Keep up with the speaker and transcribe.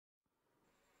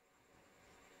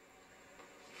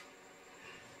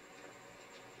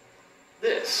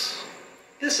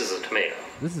This is a tomato.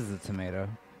 This is a tomato.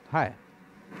 Hi.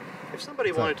 If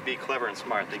somebody What's up? wanted to be clever and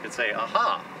smart, they could say,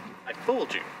 aha, I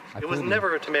fooled you. It was fooled you.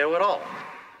 never a tomato at all.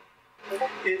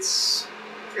 It's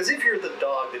as if you're the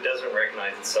dog that doesn't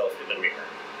recognize itself in the mirror.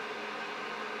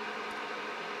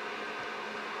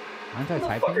 Aren't I Who the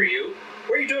typing? fuck are you?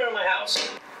 What are you doing in my house?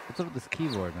 What's up with this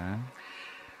keyboard, man?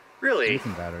 Really,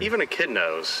 Decent battery. even a kid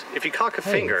knows. If you cock a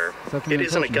Hey, finger, so from it the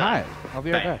isn't a question- gun. Hi, I'll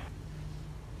be right Bang. back.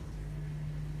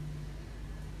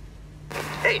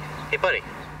 Hey, buddy.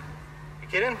 You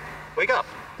kidding? Wake up.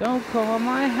 Don't call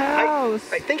my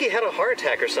house. I think he had a heart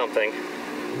attack or something.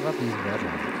 What about these red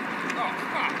ones?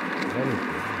 Red is good.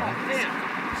 Man.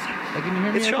 Hey, can you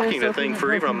hear me? It's okay, shocking to Sophie? think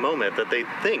for even a Sophie? moment that they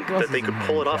think Who else that they is could in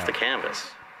pull here it in off the chat? canvas.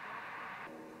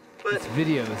 But This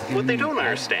video is giving what they me don't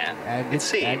understand, it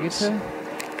seems, Agatha?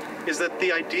 is that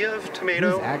the idea of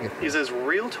tomato Who's Agatha? is as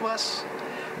real to us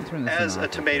Let's turn this as thing a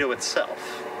off. tomato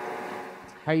itself.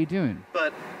 How you doing?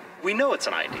 But we know it's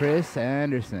an idea. Chris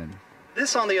Anderson.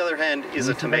 This, on the other hand, is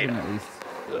a Let me see if I tomato. can at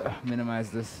least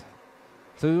minimize this.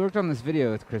 So we worked on this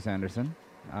video with Chris Anderson.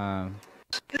 Let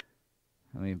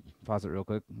me pause it real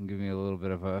quick and give you a little bit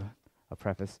of a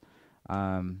preface.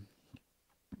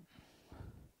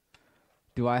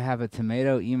 Do I have a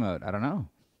tomato emote? I don't know.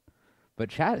 But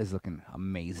chat is looking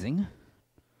amazing.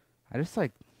 I just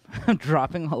I'm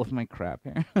dropping all of my crap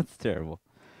here. That's terrible.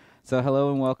 So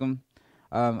hello and welcome.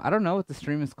 I don't know what the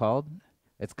stream is called.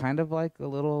 It's kind of like a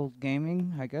little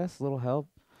gaming, I guess, a little help.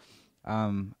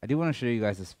 I do want to show you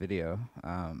guys this video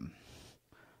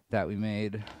that we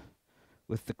made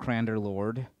with the Crander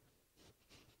Lord.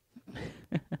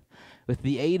 With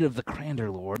the aid of the Crander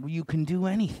Lord, you can do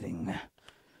anything.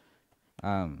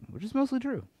 Which is mostly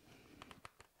true.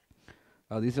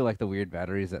 Oh, these are like the weird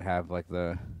batteries that have like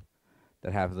the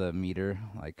meter.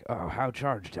 Like, oh, how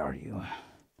charged are you?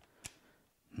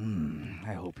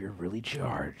 I hope you're really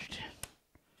charged.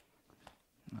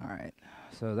 Alright,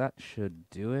 so that should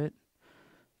do it.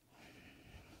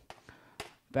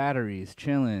 Batteries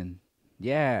chilling.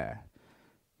 Yeah.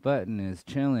 Button is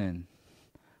chilling.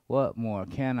 What more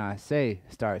can I say?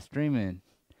 Start streaming.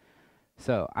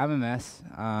 So, I'm a mess.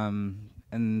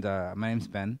 And my name's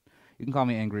Ben. You can call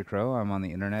me Angry Crow. I'm on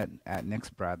the internet at Nix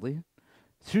Bradley.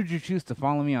 Should you choose to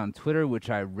follow me on Twitter, which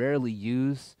I rarely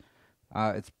use,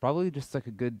 it's probably just like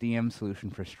a good DM solution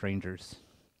for strangers.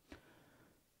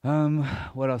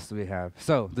 What else do we have?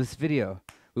 So, this video.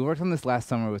 We worked on this last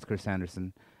summer with Chris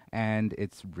Anderson, and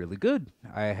it's really good.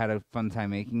 I had a fun time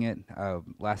making it.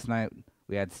 Last night,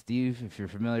 we had Steve, if you're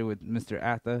familiar with Mr.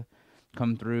 Atha,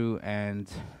 come through and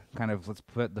kind of let's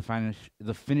put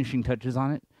the finishing touches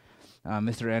on it.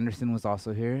 Mr. Anderson was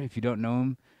also here. If you don't know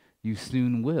him, you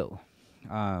soon will.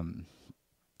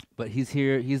 But he's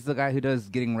here. He's the guy who does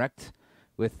Getting Wrecked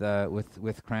with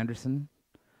Cranderson.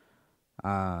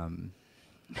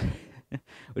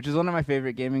 Which is one of my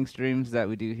favorite gaming streams that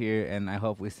we do here, and I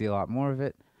hope we see a lot more of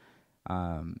it.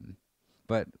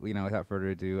 But, you know, without further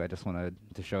ado, I just wanted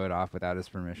to show it off without his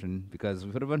permission, because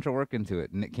we put a bunch of work into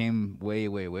it, and it came way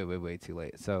too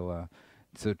late. So,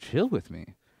 so chill with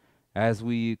me as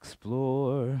we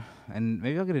explore, and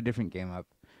maybe I'll get a different game up.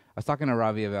 I was talking to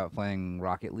Ravi about playing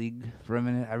Rocket League for a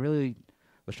minute. I really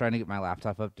was trying to get my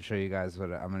laptop up to show you guys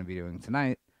what I'm going to be doing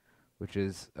tonight, which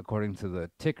is, according to the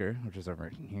ticker, which is over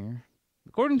here.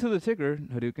 According to the ticker,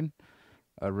 Hadouken,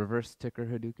 a reverse ticker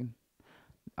Hadouken.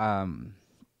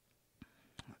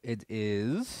 It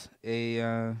is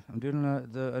I'm doing a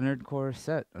nerdcore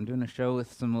set. I'm doing a show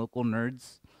with some local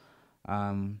nerds.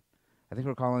 I think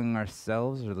we're calling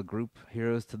ourselves, or the group,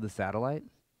 Heroes to the Satellite.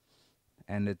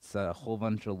 And it's a whole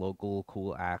bunch of local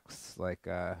cool acts, like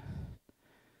the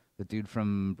dude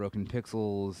from Broken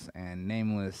Pixels and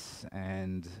Nameless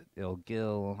and Il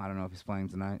Gil. I don't know if he's playing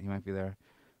tonight. He might be there.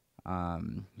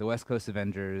 The West Coast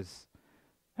Avengers,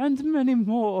 and many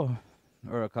more,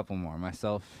 or a couple more.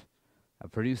 Myself, a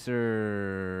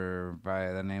producer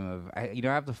by the name of, I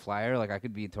have the flyer. Like, I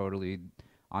could be totally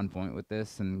on point with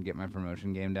this and get my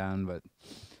promotion game down, but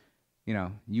you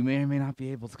know, you may or may not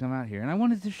be able to come out here. And I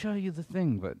wanted to show you the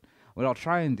thing, but what I'll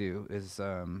try and do is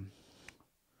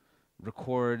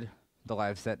record the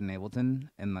live set in Ableton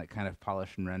and like kind of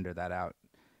polish and render that out.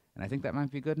 And I think that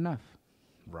might be good enough.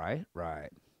 Right?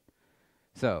 Right.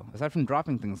 So, aside from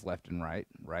dropping things left and right,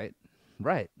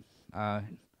 let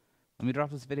me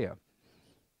drop this video.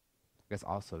 I guess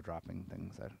also dropping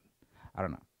things. I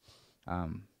don't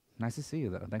know. Nice to see you,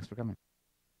 though. Thanks for coming.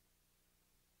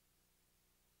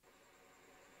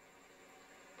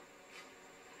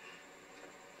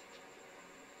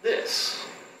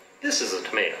 This is a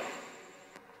tomato.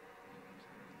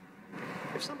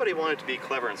 If somebody wanted to be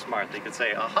clever and smart, they could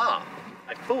say, aha,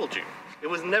 I fooled you. It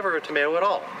was never a tomato at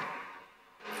all.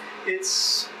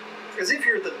 It's as if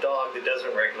you're the dog that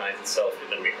doesn't recognize itself in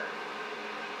the mirror.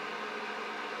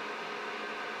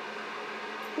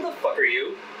 Who the fuck are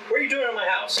you? What are you doing in my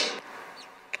house?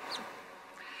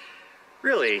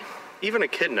 Really, even a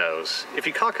kid knows, if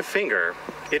you cock a finger,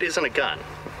 it isn't a gun.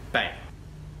 Bang.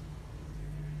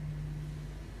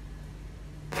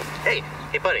 Hey,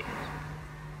 buddy.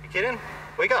 You kidding?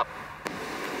 Wake up.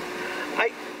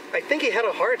 I think he had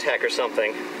a heart attack or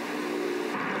something. Oh,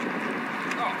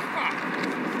 fuck.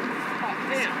 Oh,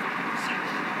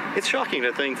 man. It's shocking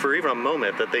to think for even a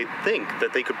moment that they think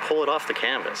that they could pull it off the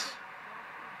canvas.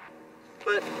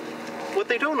 But what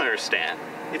they don't understand,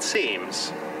 it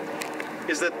seems,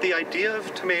 is that the idea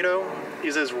of tomato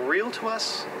is as real to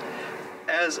us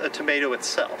as a tomato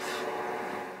itself.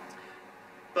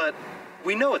 But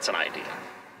we know it's an idea.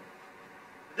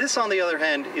 This, on the other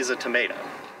hand, is a tomato.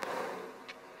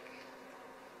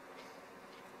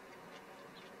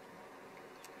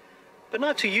 But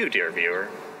not to you, dear viewer.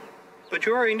 But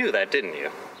you already knew that, didn't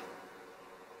you?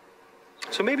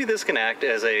 So maybe this can act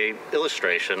as an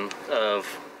illustration of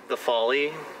the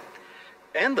folly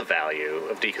and the value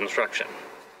of deconstruction.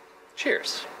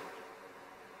 Cheers.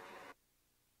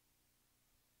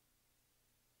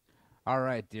 All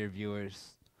right, dear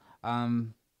viewers. Yeah,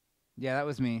 that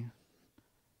was me.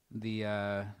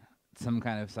 The some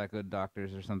kind of psycho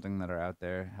doctors or something that are out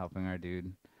there helping our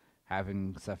dude,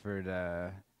 having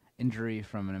suffered injury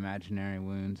from an imaginary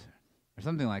wound or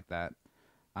something like that.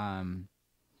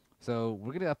 So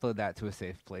we're gonna upload that to a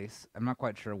safe place. I'm not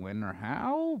quite sure when or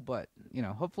how, but you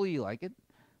know, hopefully you like it.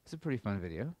 It's a pretty fun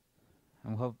video.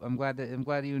 I'm glad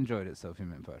you enjoyed it, Sophie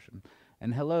Mint Potion.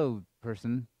 And hello,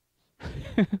 person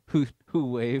who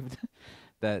waved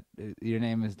that your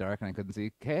name is dark and I couldn't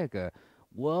see. Keika.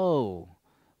 Whoa,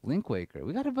 Linkwaker.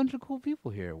 We got a bunch of cool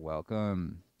people here.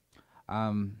 Welcome.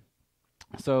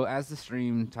 So as the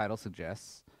stream title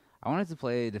suggests, I wanted to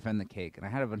play Defend the Cake, and I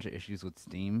had a bunch of issues with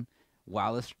Steam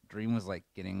while the stream was like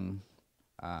getting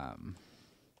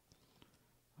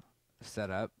set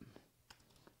up.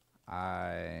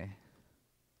 I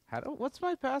had what's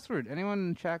my password? Anyone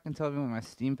in chat can tell me what my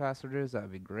Steam password is? That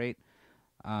would be great.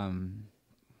 I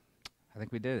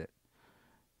think we did it.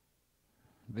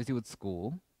 Busy with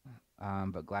school,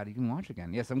 but glad you can watch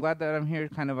again. Yes, I'm glad that I'm here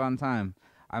kind of on time.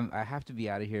 I have to be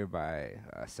out of here by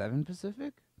 7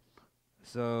 Pacific,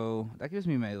 so that gives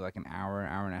me maybe like an hour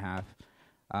and a half.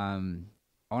 I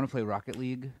want to play Rocket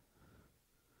League.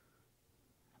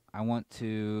 I want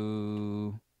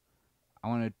to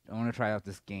try out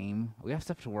this game. We have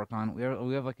stuff to work on.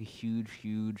 We have like a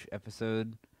huge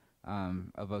episode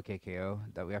of OKKO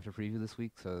that we have to preview this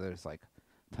week. So there's like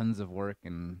tons of work,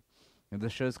 and the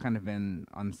show's kind of been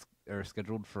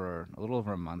scheduled for a little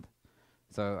over a month.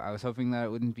 So I was hoping that it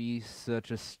wouldn't be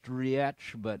such a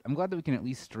stretch, but I'm glad that we can at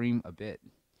least stream a bit.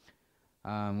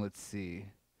 Let's see.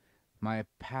 My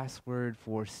password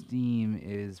for Steam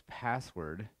is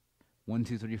password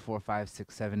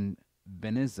 1234567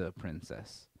 Beniza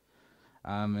Princess.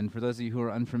 And for those of you who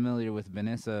are unfamiliar with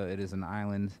Beniza, it is an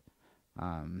island.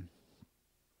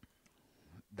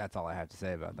 That's all I have to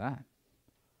say about that.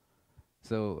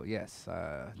 So yes,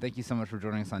 thank you so much for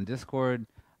joining us on Discord.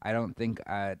 I don't think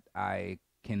I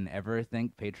can ever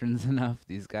thank patrons enough.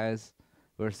 These guys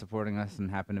who are supporting us and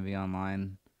happen to be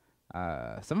online.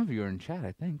 Some of you are in chat,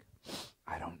 I think.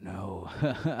 I don't know.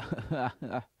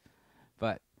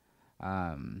 But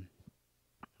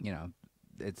you know,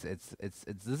 it's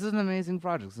this is an amazing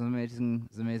project. It's an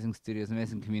amazing studio. It's an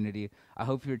amazing community. I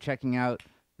hope you're checking out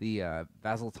the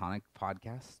Basil Tonic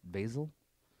podcast. Basil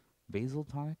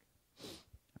Tonic.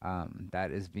 That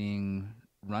is being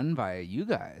run by you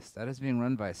guys. That is being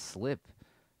run by Slip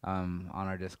on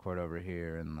our Discord over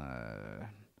here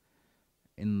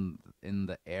in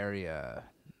the area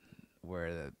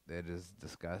where it is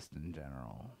discussed in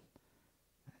general.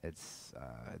 It's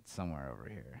somewhere over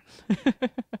here.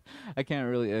 I can't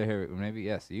really hear it. Maybe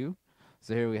yes, you.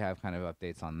 So here we have kind of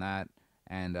updates on that,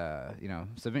 and you know,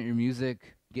 submit your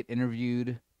music, get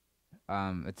interviewed.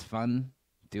 It's fun.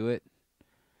 Do it.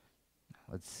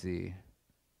 Let's see.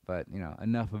 But, you know,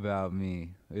 enough about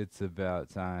me. It's about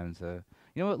time to...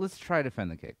 You know what? Let's try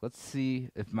Defend the Cake. Let's see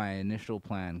if my initial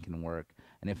plan can work.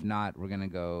 And if not, we're going to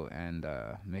go and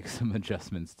make some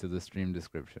adjustments to the stream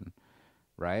description.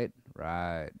 Right?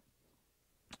 Right.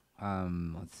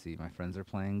 Let's see. My friends are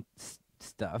playing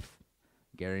stuff.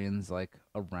 Garian's, like,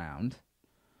 around.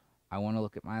 I want to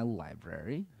look at my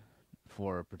library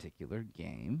for a particular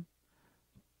game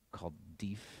called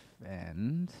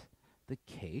Defend the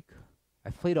Cake.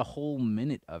 I've played a whole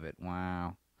minute of it.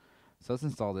 Wow. So let's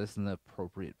install this in the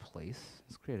appropriate place.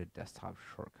 Let's create a desktop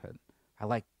shortcut. I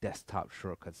like desktop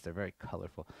shortcuts. They're very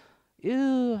colorful.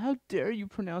 Ew, how dare you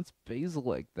pronounce basil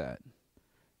like that?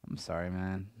 I'm sorry,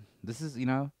 man. This is,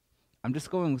 I'm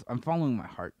just I'm following my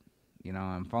heart.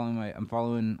 I'm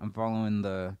following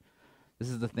this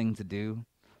is the thing to do.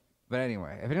 But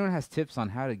anyway, if anyone has tips on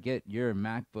how to get your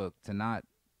MacBook to not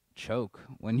choke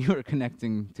when you are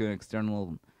connecting to an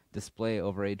external display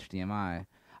over HDMI,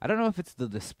 I don't know if it's the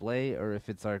display or if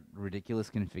it's our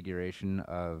ridiculous configuration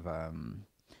of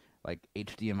like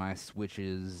HDMI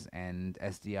switches and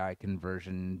SDI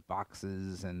conversion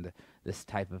boxes and this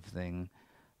type of thing.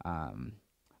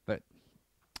 But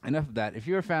enough of that. If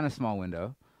you're a fan of Small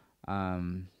Window,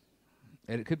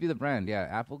 it could be the brand. Yeah,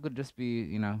 Apple could just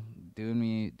be, doing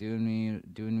me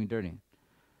dirty.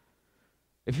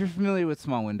 If you're familiar with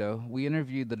Small Window, we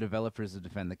interviewed the developers of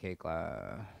Defend the Cake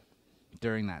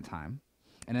during that time.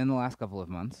 And in the last couple of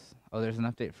months, there's an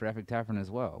update for Epic Tavern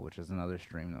as well, which is another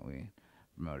stream that we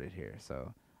promoted here.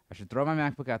 So I should throw my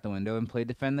MacBook out the window and play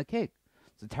Defend the Cake.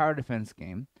 It's a tower defense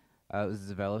game. It was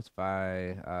developed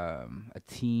by a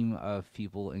team of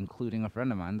people, including a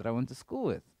friend of mine that I went to school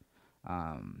with.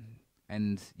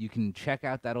 And you can check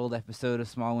out that old episode of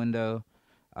Small Window.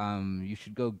 You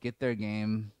should go get their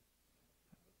game.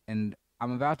 And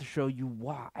I'm about to show you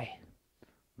why.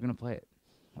 We're going to play it.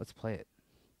 Let's play it.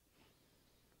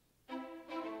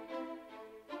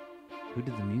 Who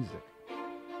did the music?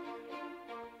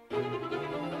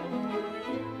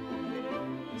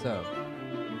 So,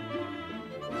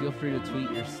 feel free to tweet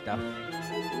your stuff.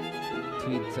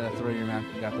 Tweet throw your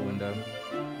MacBook out the window.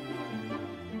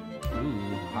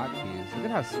 Ooh, hotkeys. Look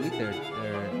at how sweet their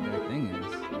thing is.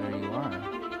 There you are.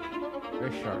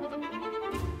 Very sharp.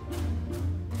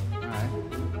 Alright.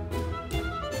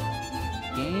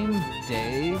 Game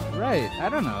day. Right, I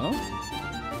don't know.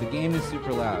 The game is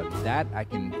super loud. That I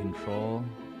can control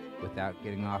without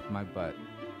getting off my butt.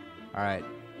 Alright,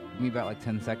 give me about like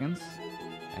 10 seconds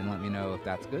and let me know if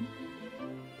that's good.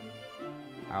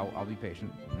 I'll be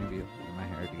patient. Maybe get my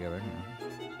hair together.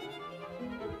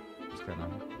 Just kind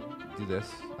of do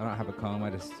this. I don't have a comb. I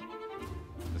just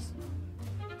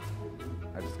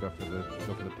go for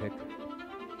the pick.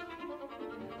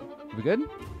 We good?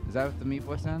 Is that what the Meat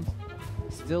Boy sounds?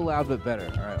 Still loud but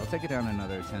better. All right, I'll take it down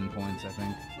another 10 points, I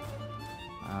think.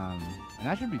 And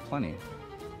that should be plenty.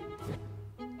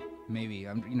 Maybe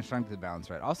I'm trying to get the balance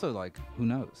right. Also, like, who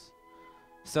knows?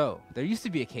 So there used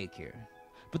to be a cake here,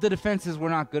 but the defenses were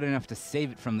not good enough to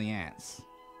save it from the ants.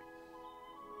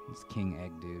 This king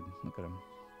egg dude, look at him.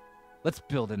 Let's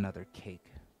build another cake.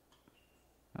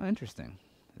 Oh, interesting.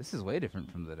 This is way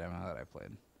different from the demo that I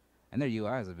played, and their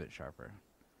UI is a bit sharper.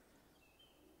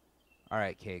 All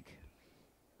right, cake.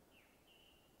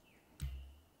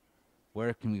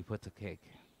 Where can we put the cake?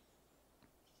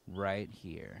 Right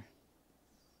here.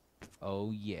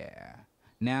 Oh yeah.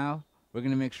 Now, we're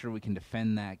going to make sure we can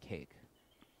defend that cake.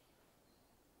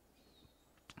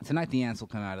 Tonight the ants will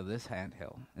come out of this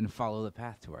anthill and follow the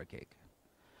path to our cake.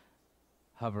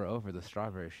 Hover over the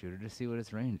strawberry shooter to see what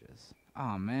its range is.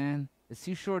 Aw, man. It's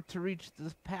too short to reach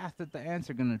the path that the ants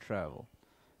are going to travel.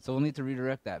 So we'll need to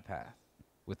redirect that path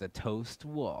with a toast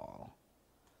wall.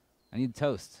 I need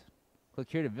toast. Click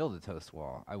here to build a toast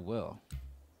wall. I will.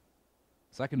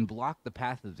 So I can block the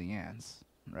path of the ants,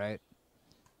 right?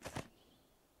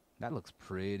 That looks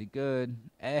pretty good.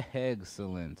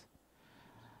 Excellent.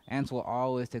 Ants will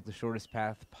always take the shortest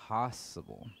path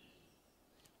possible.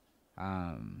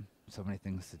 So many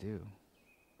things to do.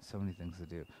 So many things to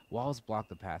do. Walls block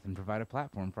the path and provide a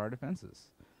platform for our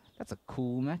defenses. That's a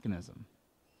cool mechanism.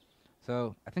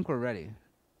 So I think we're ready.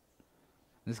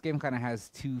 This game kind of has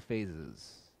two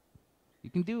phases. You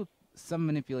can do some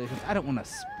manipulations. I don't want to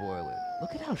spoil it.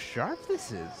 Look at how sharp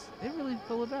this is. They really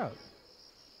pull it out.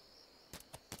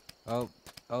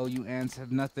 Oh, you ants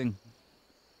have nothing.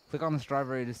 Click on the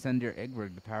strawberry to send your egg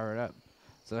bird to power it up.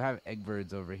 So I have egg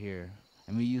birds over here,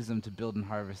 and we use them to build and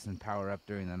harvest and power up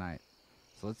during the night.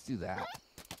 So let's do that.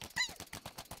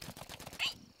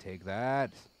 Take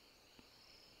that.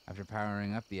 After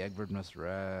powering up, the egg bird must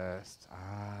rest.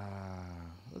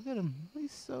 Look at him.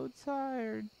 He's so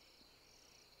tired.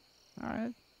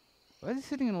 Alright. Why is he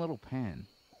sitting in a little pan?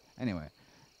 Anyway,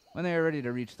 when they are ready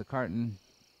to reach the carton,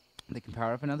 they can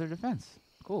power up another defense.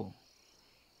 Cool.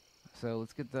 So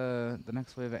let's get the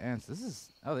next wave of ants. This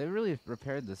is... Oh, they really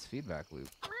repaired this feedback loop.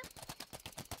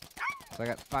 So I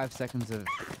got 5 seconds of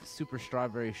super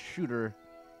strawberry shooter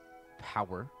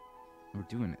power. We're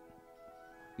doing it.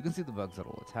 You can see the bugs that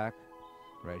will attack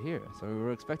right here. So we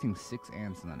were expecting 6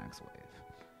 ants in the next wave.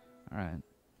 Alright.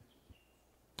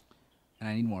 And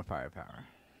I need more firepower.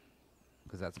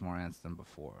 because that's more ants than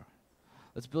before.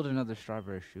 Let's build another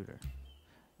strawberry shooter.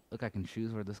 Look, I can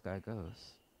choose where this guy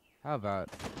goes. How about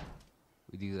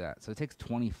we do that? So it takes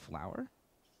 20 flour.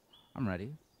 I'm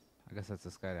ready. I guess that's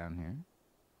this guy down here.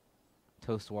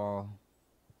 Toast wall.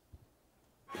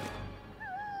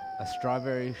 A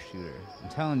strawberry shooter. I'm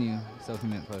telling you, Soapy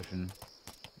Mint Potion.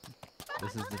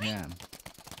 This is the jam.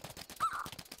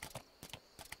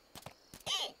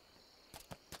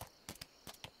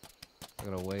 I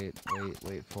gotta wait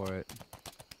for it.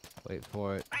 Wait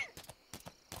for it.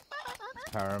 Let's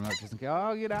power him up just in case.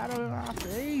 Oh, get out of my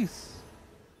face!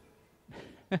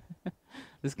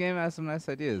 This game has some nice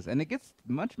ideas, and it gets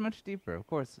much deeper. Of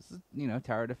course, this is, you know,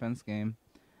 tower defense game.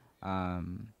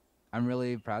 I'm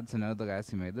really proud to know the guys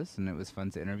who made this, and it was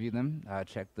fun to interview them.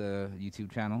 Check the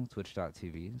YouTube channel,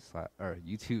 twitch.tv or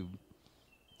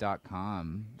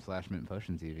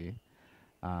youtube.com/mintpotiontv.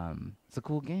 It's a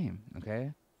cool game.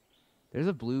 Okay. There's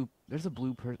a blue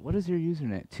person. What is your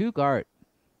username? Took Art.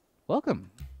 Welcome.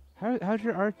 How's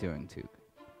your art doing, Took?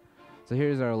 So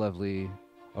here's our lovely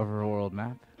overworld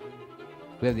map.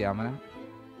 We have the almanac,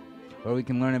 where we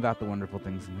can learn about the wonderful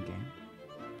things in the game.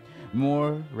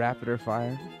 More rapider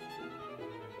fire.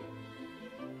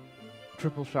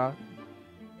 Triple shot.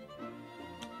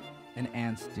 And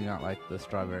ants do not like the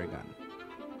strawberry gun.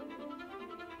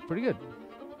 Pretty good.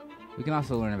 We can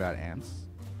also learn about ants.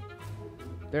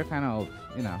 They're kind of,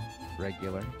 you know,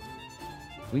 regular.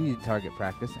 We need target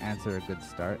practice. Ants are a good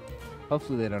start.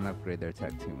 Hopefully they don't upgrade their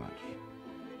tech too much.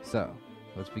 So,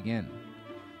 let's begin.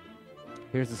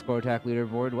 Here's the score attack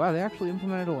leaderboard. Wow, they actually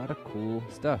implemented a lot of cool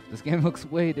stuff. This game looks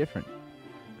way different.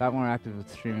 Got more active with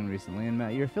streaming recently and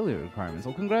met your affiliate requirements.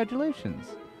 Well, congratulations.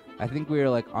 I think we are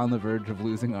like on the verge of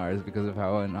losing ours because of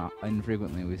how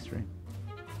infrequently we stream.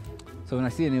 So when I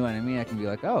see a new enemy, I can be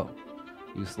like, oh,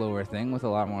 you slower thing with a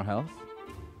lot more health.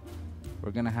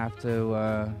 We're gonna have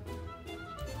to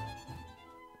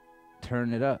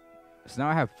turn it up. So now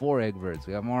I have 4 egg birds.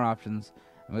 We have more options,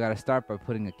 and we gotta start by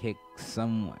putting a cake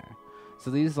somewhere. So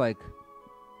these like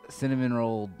cinnamon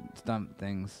rolled stump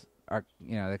things are,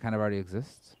 you know, they kind of already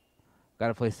exist.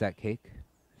 Gotta place that cake,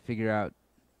 figure out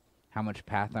how much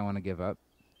path I want to give up.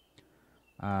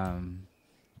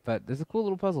 But there's a cool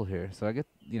little puzzle here. So I get,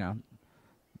 you know,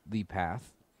 the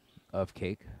path of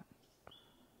cake,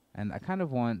 and I kind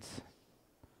of want,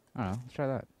 I don't know, let's try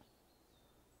that.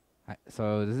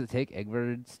 So does it take egg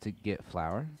birds to get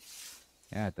flour?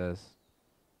 Yeah, it does.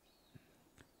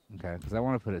 Okay, because I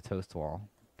want to put a toast wall.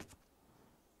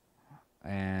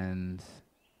 And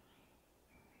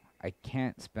I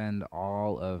can't spend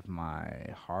all of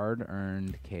my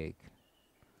hard-earned cake.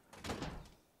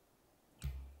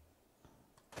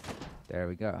 There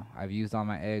we go. I've used all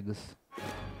my eggs.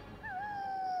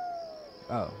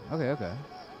 Oh, okay.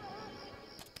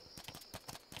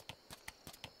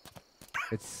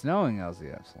 It's snowing,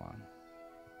 LZ Epsilon.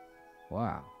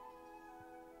 Wow.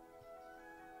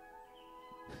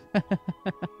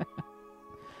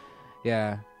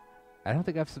 Yeah. I don't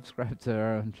think I've subscribed to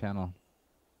our own channel.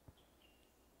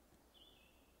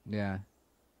 Yeah.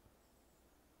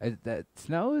 That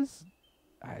snow is...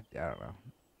 I don't know.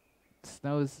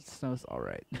 Snow's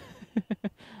alright. I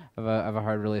have a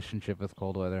hard relationship with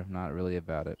cold weather. I'm not really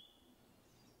about it.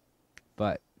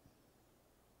 But...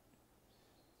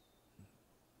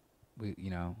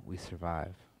 we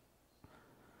survive.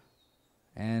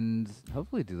 And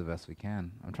hopefully do the best we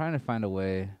can. I'm trying to find a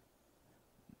way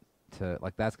to,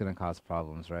 like, that's gonna cause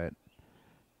problems, right?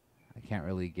 I can't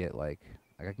really get, like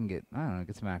I can get, I don't know,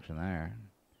 get some action there.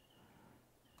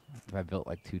 If I built,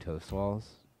 like, 2 toast walls,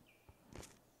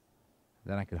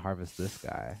 then I could harvest this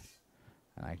guy.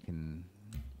 And I can,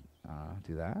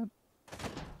 do that.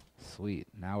 Sweet,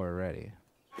 now we're ready.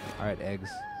 Alright, eggs.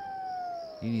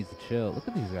 You need to chill. Look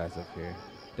at these guys up here.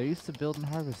 They're used to build and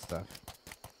harvest stuff.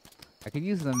 I could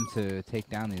use them to take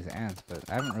down these ants, but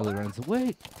I haven't really run into...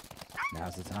 Wait!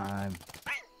 Now's the time.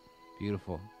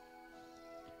 Beautiful.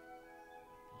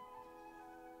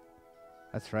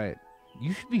 That's right.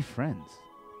 You should be friends.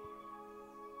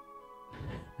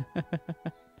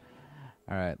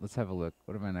 Alright, let's have a look.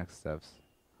 What are my next steps?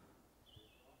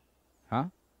 Huh?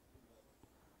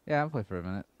 Yeah, I'll play for a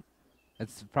minute.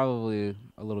 It's probably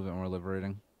a little bit more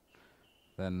liberating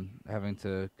than having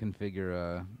to configure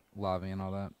a lobby and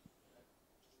all that.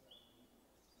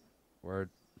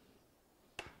 Word.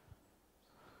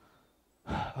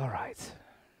 Alright.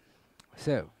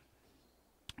 So,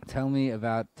 tell me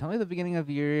the beginning of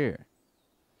your year.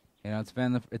 You know, it's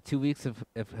been 2 weeks have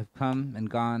come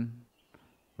and gone.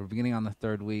 We're beginning on the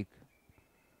 3rd week.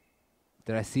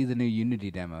 Did I see the new Unity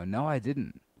demo? No, I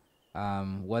didn't.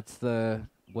 What's the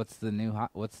What's the new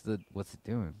hot? What's it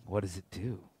doing? What does it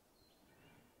do?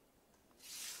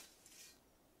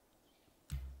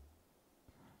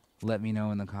 Let me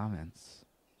know in the comments,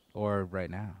 or right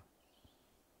now.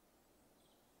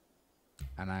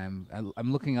 And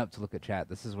I'm looking up to look at chat.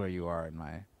 This is where you are in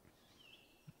my.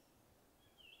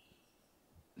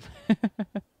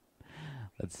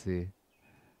 Let's see.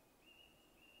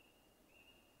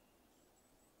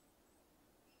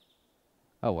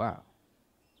 Oh wow.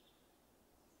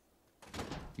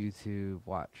 YouTube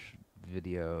watch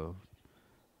video.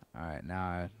 All right,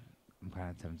 now I'm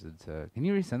kind of tempted to. Can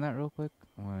you resend that real quick?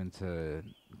 I'm going to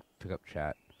pick up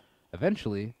chat.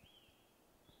 Eventually.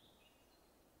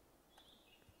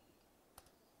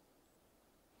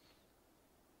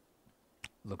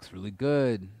 Looks really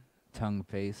good. Tongue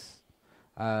face.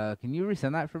 Can you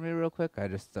resend that for me real quick? I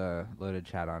just loaded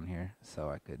chat on here so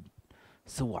I could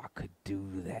do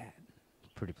that.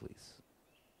 Pretty please.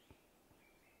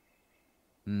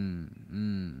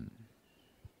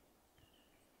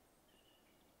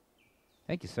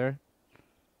 Thank you, sir.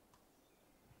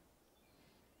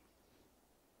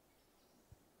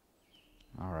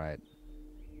 All right.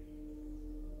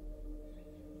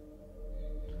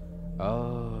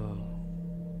 Oh.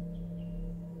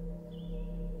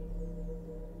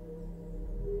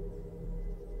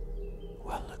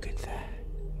 Well, look at that.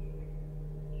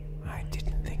 I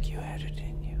didn't think you had it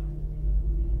in you.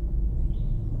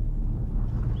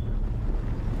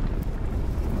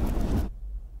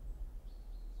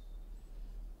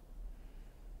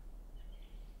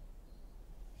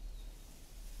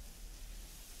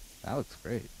 That looks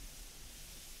great.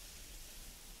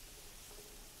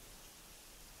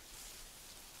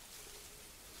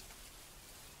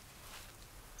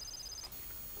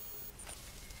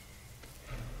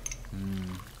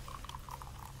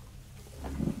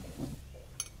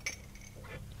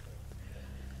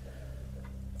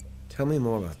 Tell me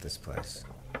more about this place.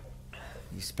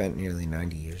 You spent nearly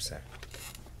 90 years there.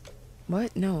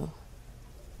 What? No.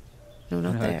 No,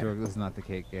 not there. This is not the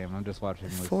cake game. I'm just watching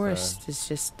The this forest is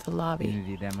just the lobby.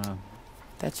 Unity demo.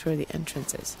 That's where the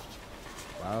entrance is.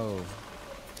 Wow.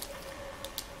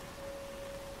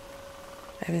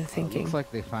 I've been thinking. Looks like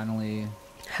they finally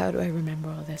How do I remember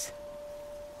all this?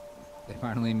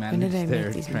 managed did I make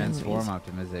their these transform memories?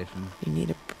 optimization. You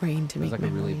need a brain to There's make like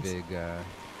memories. a really big.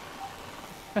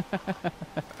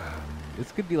 This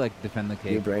could be like defend the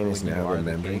cake. Your brain is when you now are the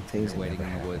remembering cake, things you're that waiting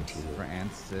never in the woods happened to you. for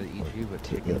ants to eat you, but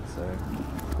Particular.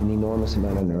 chickens. An enormous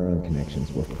amount of neuron connections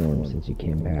were formed since you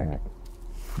came back.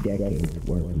 Decades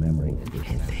worth of memory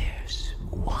addition. There's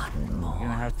one more.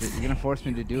 You're gonna force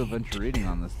me to do a bunch of reading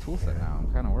on this tool set now.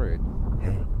 I'm kind of worried.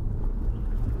 Hey.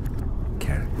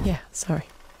 Karen, Yeah, sorry.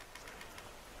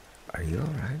 are you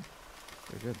alright?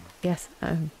 They're good. Yes,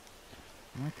 I'm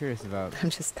not curious about I'm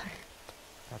just tired.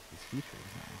 these features.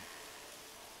 Now.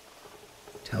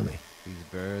 Tell me, These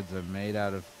birds are made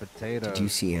out of potatoes. did you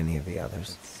see any of the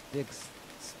others? With sticks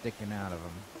sticking out of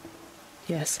them.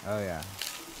 Yes. Oh yeah.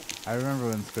 I remember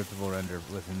when Scriptable Render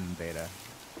was in beta.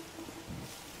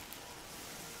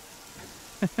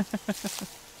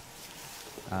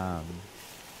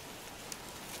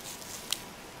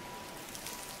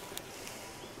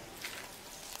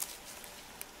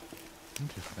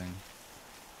 Interesting.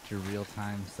 Your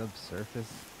real-time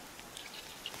subsurface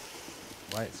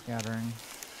light scattering.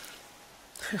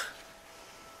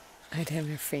 I damn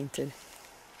near fainted.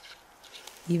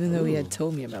 Even though he had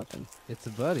told me about them. It's a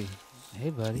buddy. Hey,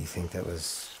 buddy. You think that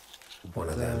was one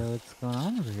of them? What's going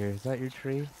on over here? Is that your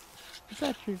tree? Is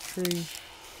that your tree?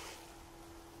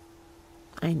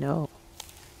 I know.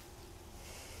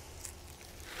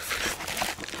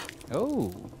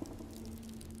 Oh!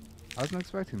 I wasn't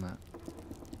expecting that.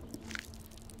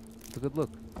 It's a good look.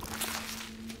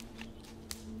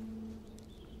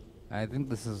 I think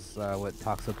this is what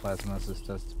toxoplasmosis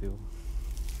does to people.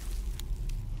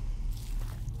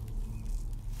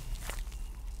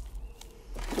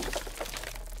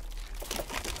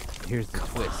 Here's the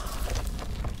twist.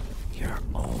 You're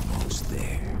almost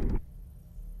there.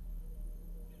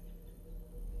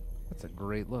 That's a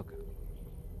great look.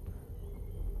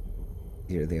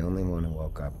 You're the only one who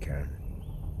woke up, Karen.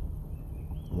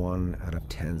 One out of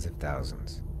tens of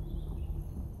thousands.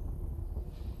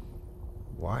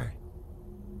 Why?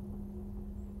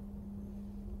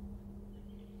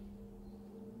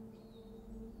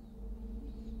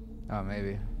 Oh,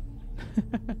 maybe.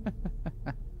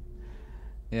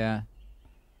 Yeah.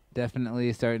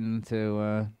 Definitely starting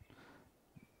to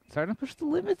push the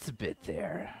limits a bit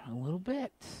there. A little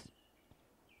bit.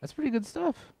 That's pretty good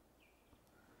stuff.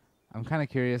 I'm kind of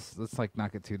curious. Let's like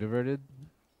not get too diverted.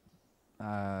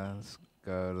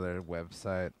 go to their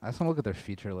website. I just want to look at their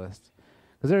feature list.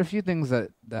 Because there are a few things that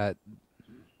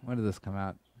when did this come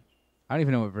out? I don't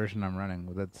even know what version I'm running,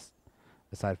 but that's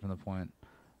aside from the point.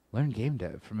 Learn game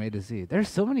dev from A to Z. There's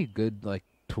so many good like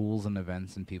tools and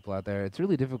events and people out there. It's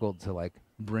really difficult to like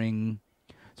bring.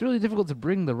 It's really difficult to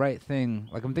bring the right thing.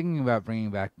 Like I'm thinking about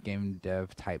bringing back game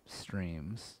dev type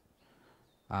streams.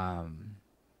 The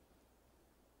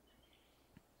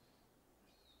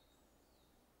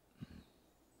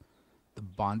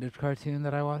bondage cartoon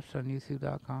that I watched on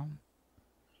YouTube.com.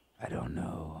 I don't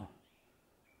know.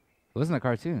 It wasn't a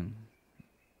cartoon.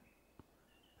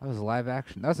 That was live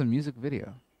action. That was a music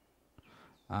video.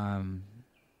 Alright,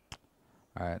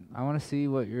 I want to see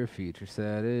what your feature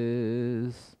set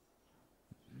is.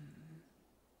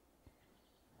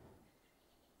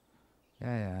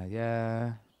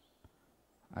 Yeah.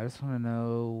 I just want to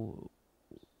know.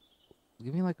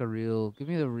 Give me the real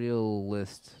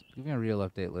list. Give me a real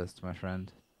update list, my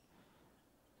friend.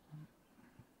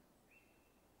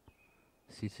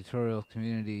 See tutorials,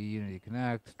 community, Unity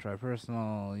Connect, try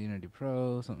personal, Unity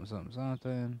Pro,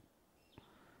 something.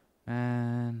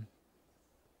 And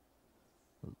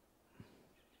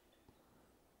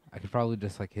I could probably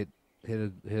just like hit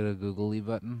a Google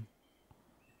button.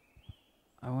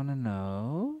 I want to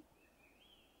know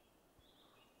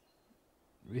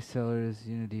resellers,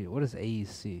 Unity. What is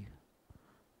AEC?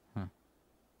 Huh.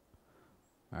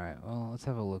 All right. Well, let's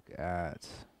have a look at.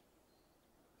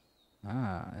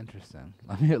 Interesting.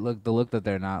 Let me look the look that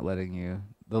they're not letting you.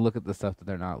 The look at the stuff that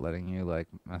they're not letting you like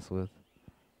mess with.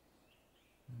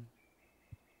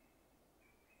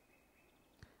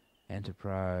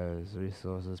 Enterprise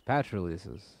resources, patch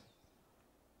releases.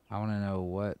 I want to know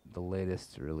what the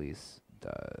latest release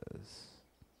does.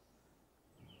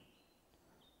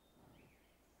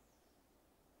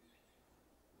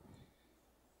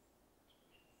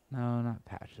 No, not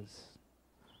patches.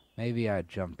 Maybe I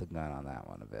jumped the gun on that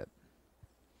one a bit.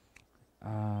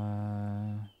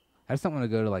 I just don't want to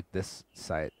go to like this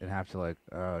site and have to like,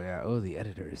 the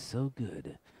editor is so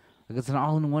good. Like it's an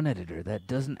all-in-one editor that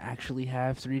doesn't actually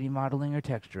have 3D modeling or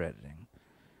texture editing,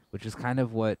 which is kind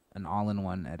of what an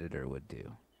all-in-one editor would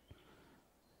do.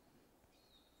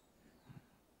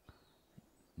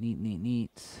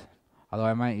 Neat. Although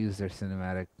I might use their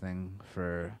cinematic thing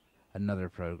for another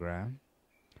program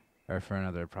or for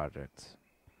another project.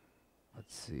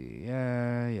 Let's see.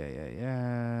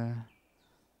 Yeah.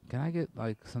 Can I get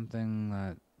like something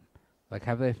that, like,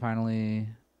 have they finally?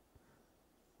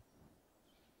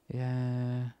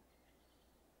 Yeah.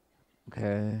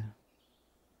 Okay.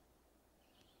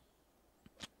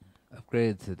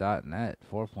 Upgraded to .NET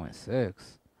 4.6.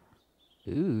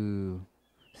 Ooh.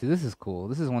 See, this is cool.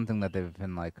 This is one thing that they've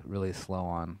been like really slow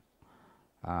on.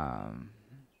 La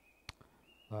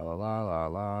la la la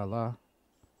la la.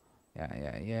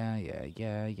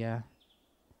 Yeah.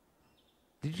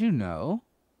 Did you know?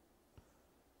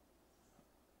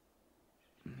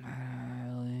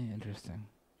 Really interesting.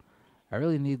 I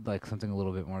really need like something a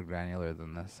little bit more granular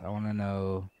than this. I want to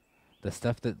know the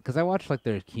stuff that, because I watch like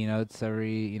their keynotes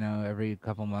every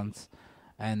couple months,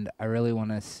 and I really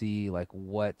want to see like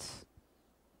what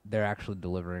they're actually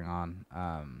delivering on.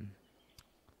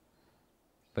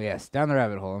 But yes, down the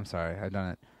rabbit hole. I'm sorry, I've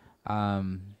done it.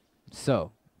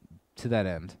 So to that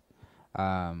end,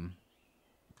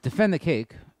 Defend the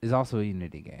Cake is also a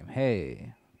Unity game.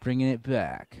 Hey, bringing it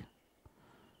back.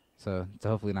 So to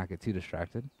hopefully not get too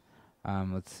distracted.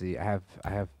 Let's see. I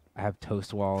have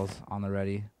toast walls on the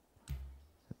ready.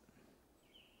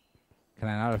 Can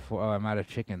I not afford? Oh, I'm out of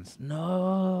chickens.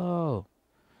 No.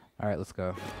 All right, let's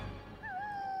go.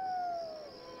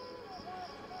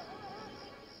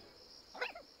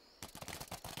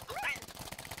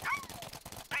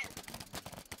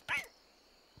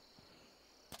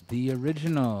 The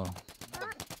original.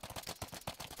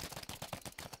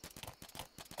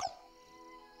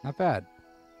 Not bad.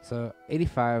 So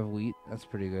 85 wheat, that's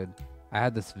pretty good. I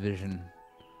had this vision.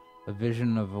 A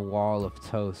vision of a wall of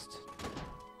toast.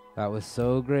 That was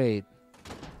so great.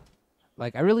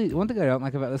 Like, one thing I don't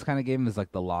like about this kind of game is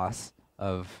like the loss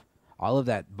of all of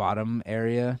that bottom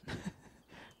area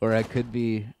where I could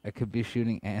be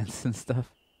shooting ants and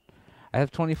stuff. I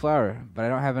have 20 flour, but I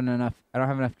don't have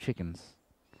enough chickens.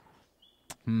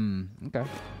 Okay.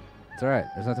 It's alright.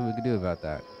 There's nothing we can do about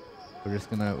that. We're just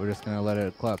gonna let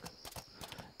it cluck.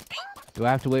 Do I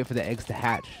have to wait for the eggs to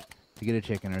hatch to get a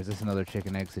chicken, or is this another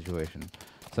chicken egg situation?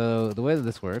 So the way that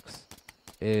this works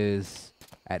is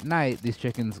at night these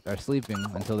chickens are sleeping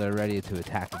until they're ready to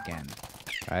attack again,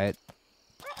 right?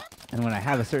 And when I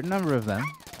have a certain number of them,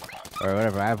 or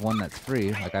whatever, I have one that's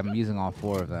free, like I'm using all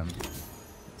 4 of them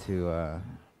to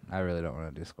I really don't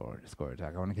want to do score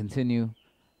attack. I want to continue.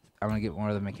 I want to get more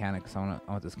of the mechanics. I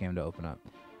want this game to open up.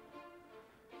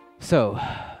 So,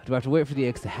 do I have to wait for the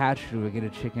eggs to hatch? Do I get a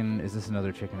chicken? Is this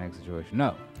another chicken egg situation?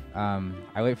 No.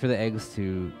 I wait for the eggs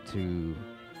to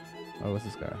oh, what's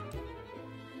this guy?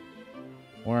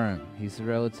 Worm. He's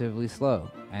relatively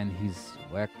slow, and he's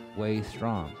way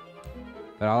strong.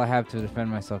 But all I have to defend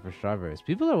myself are strawberries.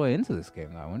 People are way into this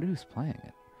game, though. I wonder who's playing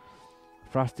it.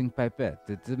 Frosting pipette.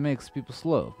 It makes people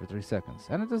slow for 3 seconds,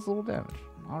 and it does a little damage.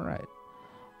 All right.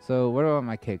 So where do I want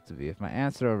my cake to be? If my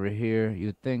ants are over here, you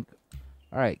would think,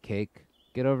 all right, cake,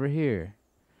 get over here.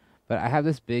 But I have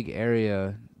this big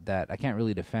area that I can't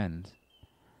really defend.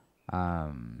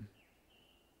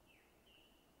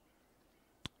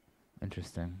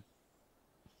 Interesting.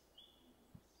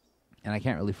 And I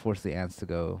can't really force the ants to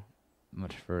go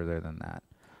much further than that.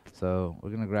 So we're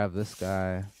gonna grab this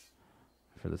guy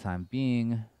for the time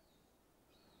being.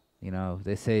 You know,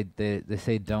 they say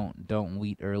don't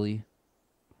wheat early.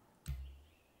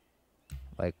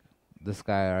 Like this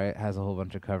guy, alright, has a whole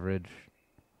bunch of coverage.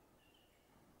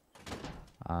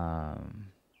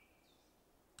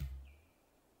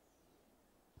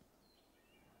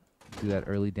 Do that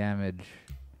early damage.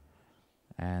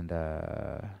 And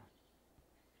so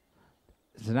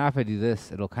now if I do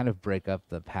this, it'll kind of break up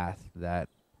the path that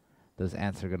those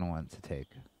ants are going to want to take.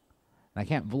 And I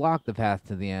can't block the path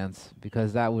to the ants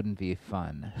because that wouldn't be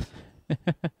fun.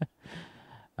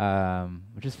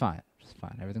 Which is fine.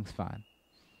 Everything's fine.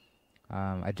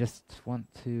 I just want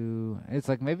to... It's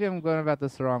like maybe I'm going about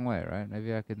this the wrong way, right?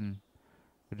 Maybe I could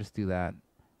just do that.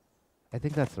 I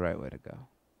think that's the right way to go.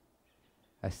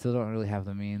 I still don't really have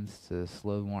the means to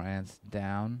slow more ants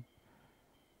down,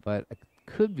 but it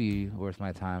could be worth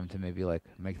my time to maybe like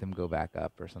make them go back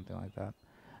up or something like that.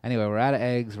 Anyway, we're out of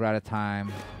eggs, we're out of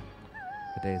time.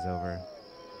 The day's over.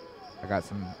 I got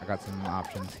some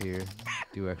options here.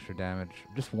 Do extra damage.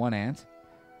 Just one ant.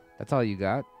 That's all you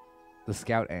got. The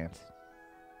scout ant.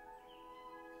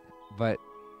 But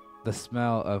the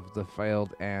smell of the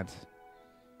failed ant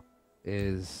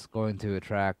is going to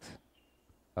attract...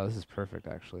 Oh, this is perfect,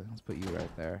 actually. Let's put you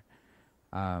right there.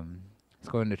 It's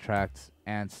going to attract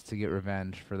ants to get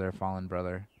revenge for their fallen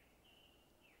brother.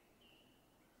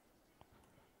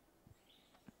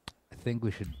 I think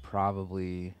we should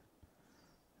probably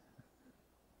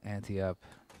ante up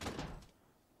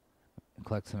and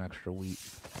collect some extra wheat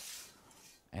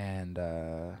and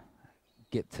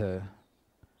get to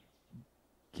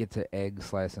egg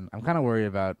slicing. I'm kind of worried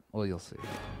about... Well, you'll see.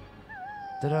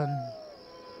 Da-dun!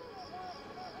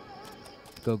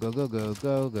 Go, go, go, go,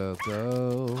 go, go,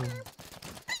 go.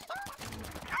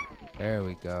 There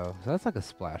we go. So that's like a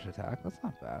splash attack. That's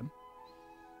not bad.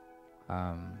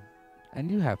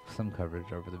 And you have some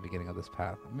coverage over the beginning of this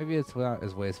path. Maybe it's not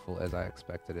as wasteful as I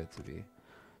expected it to be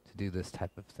to do this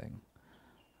type of thing.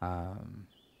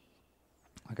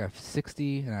 Like I have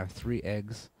 60 and I have 3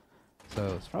 eggs.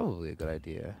 So it's probably a good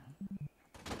idea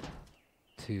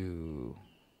to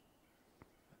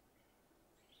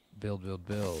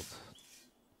build.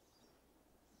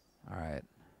 Alright.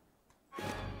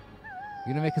 You're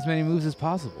gonna make as many moves as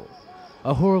possible.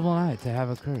 A horrible night to have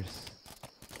a curse.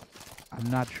 I'm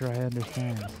not sure I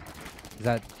understand. Is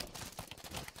that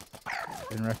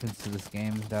in reference to this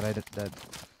game that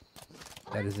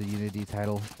is a Unity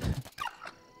title?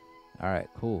 Alright,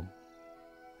 cool.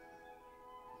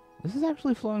 This is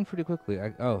actually flowing pretty quickly.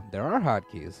 Oh, there are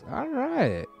hotkeys.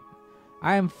 Alright.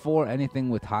 I am for anything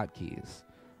with hotkeys.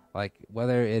 Like,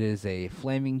 whether it is a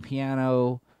flaming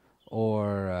piano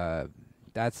or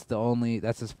that's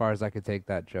as far as I could take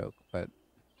that joke. But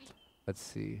let's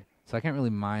see. So I can't really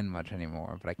mine much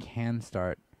anymore, but I can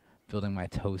start building my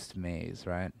toast maze,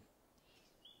 right?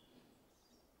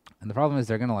 And the problem is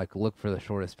they're gonna like look for the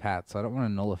shortest path, so I don't want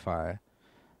to nullify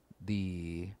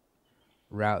the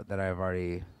route that I've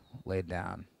already laid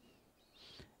down.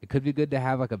 It could be good to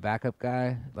have like a backup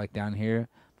guy like down here,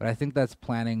 but I think that's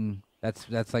planning.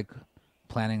 That's like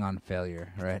planning on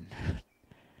failure, right?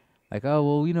 Like, oh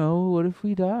well, you know, what if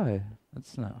we die?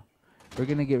 That's no. We're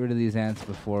gonna get rid of these ants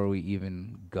before we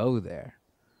even go there.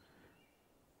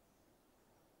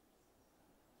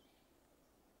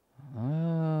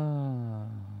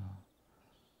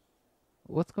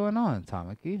 What's going on,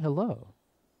 Tamaki? Hello.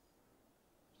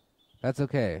 That's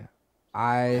okay.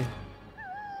 I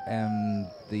am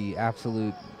the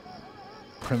absolute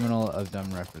criminal of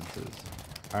dumb references.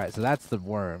 Alright, so that's the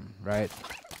worm, right?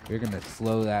 You're gonna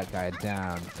slow that guy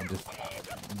down and just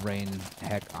rain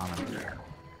heck on him.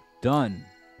 Done.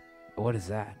 What is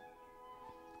that?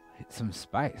 Some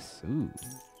spice. Ooh.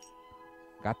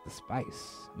 Got the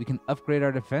spice. We can upgrade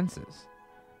our defenses.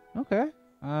 Okay.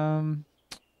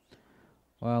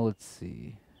 Well, let's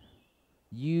see.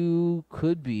 You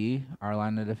could be our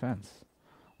line of defense.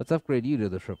 Let's upgrade you to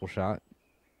the triple shot.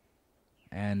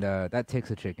 And that takes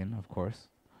a chicken, of course.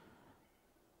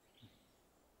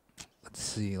 Let's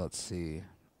see.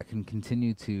 I can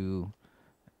continue to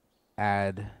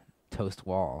add toast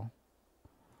wall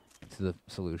to the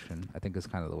solution. I think is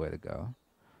kind of the way to go.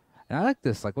 And I like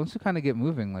this. Like once we kind of get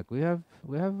moving, like we have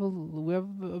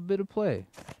a bit of play.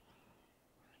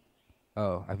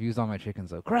 Oh, I've used all my chickens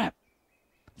though. Crap.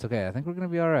 It's okay. I think we're gonna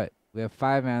be all right. We have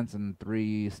 5 ants and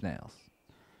 3 snails.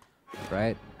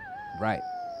 Right? Right.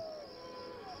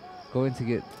 Going to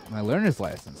get my learner's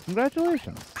license.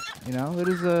 Congratulations. You know, it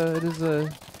is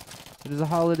a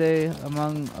holiday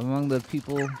among the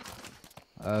people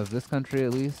of this country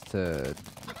at least to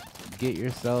get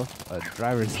yourself a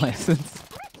driver's license.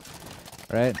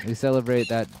 Right? We celebrate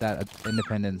that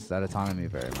independence, that autonomy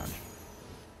very much.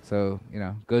 So, you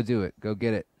know, go do it. Go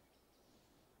get it.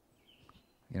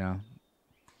 You know,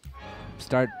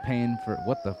 start paying for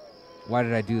why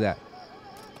did I do that?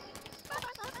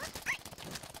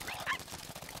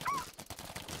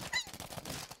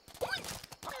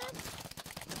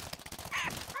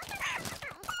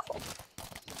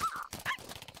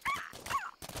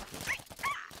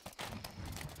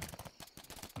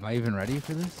 Am I even ready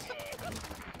for this?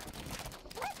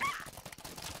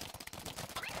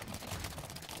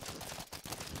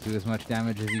 Do as much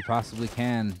damage as you possibly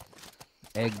can,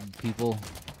 egg people.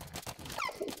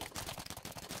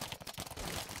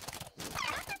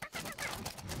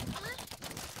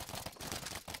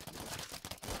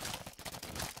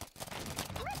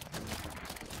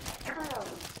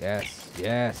 Yes,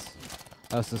 yes.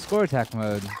 Oh, so score attack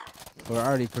mode, we're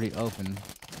already pretty open.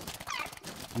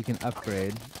 We can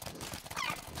upgrade.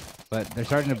 But they're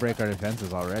starting to break our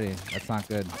defenses already. That's not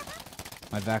good.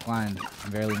 My back line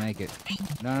can barely make it.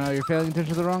 No, you're failing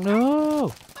attention to the wrong.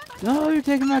 No! No, you're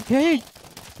taking my cake!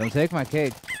 Don't take my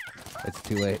cake. It's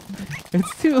too late.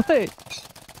 It's too late!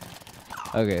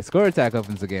 Okay, score attack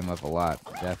opens the game up a lot,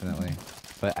 definitely.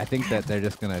 But I think that they're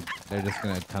just gonna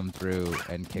come through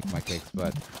and kick my cake's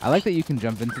butt. I like that you can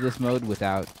jump into this mode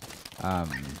without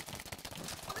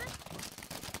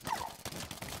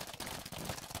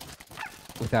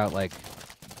like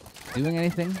doing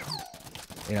anything.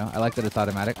 You know, I like that it's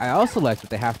automatic. I also like that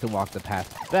they have to walk the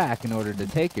path back in order to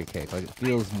take your cake. Like, it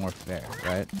feels more fair,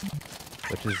 right?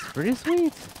 Which is pretty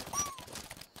sweet.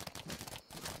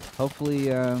 Hopefully,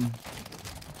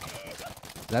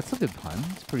 that's a good pun.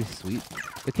 It's pretty sweet.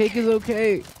 The cake is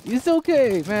okay. He's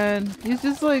okay, man. He's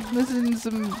just like missing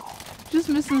some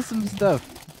stuff.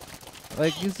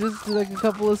 Like, he's just like a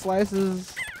couple of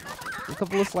slices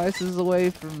away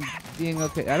from being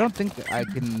okay. I don't think that I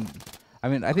can. I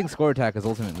mean, I think score attack is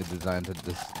ultimately designed to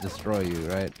destroy you,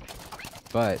 right?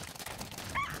 But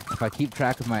if I keep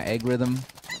track of my egg rhythm,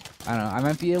 I don't know, I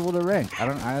might be able to rank.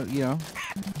 You know,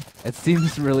 it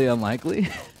seems really unlikely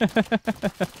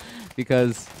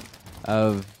because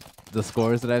of the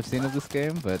scores that I've seen of this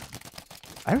game, but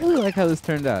I really like how this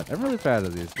turned out. I'm really proud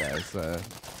of these guys.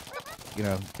 You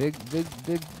know, big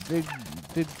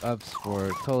ups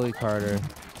for Tully Carter.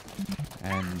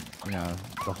 And you know,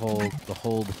 the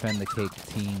whole Defend the Cake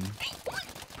team,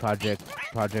 Project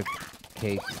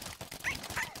Cake.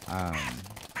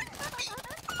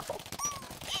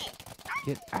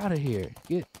 Get out of here!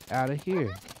 Get out of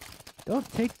here!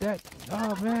 Don't take that!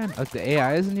 Oh man! Like the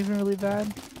AI isn't even really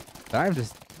bad, but I'm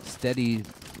just steady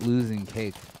losing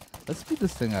cake. Let's speed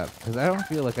this thing up because I don't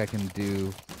feel like I can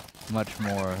do much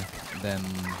more than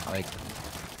like,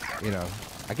 you know.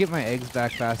 I get my eggs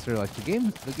back faster. Like the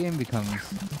game becomes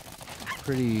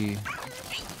pretty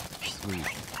sweet.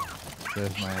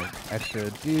 There's my extra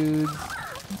dudes.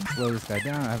 Slow this guy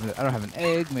down. I don't have an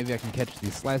egg. Maybe I can catch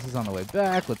these slices on the way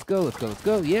back. Let's go. Let's go. Let's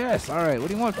go. Yes. All right. What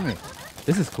do you want from me?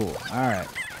 This is cool. All right.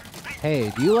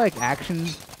 Hey, do you like action?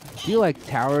 Do you like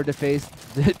tower defense?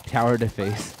 Tower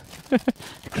defense.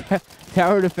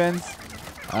 Tower defense.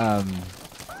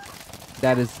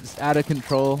 That is out of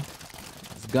control.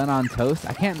 Gun on toast.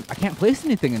 I can't place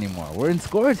anything anymore. We're in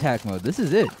score attack mode. This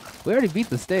is it. We already beat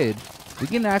the stage. We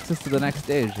get access to the next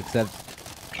stage, except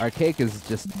our cake is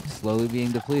just slowly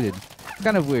being depleted. It's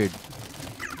kind of weird.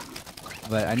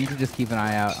 But I need to just keep an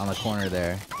eye out on the corner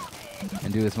there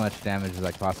and do as much damage as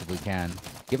I possibly can.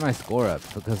 Get my score up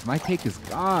because my cake is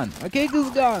gone. My cake is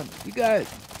gone. You got it.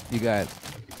 You got it.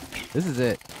 This is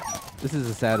it. This is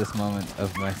the saddest moment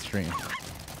of my stream.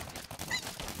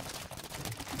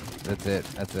 That's it.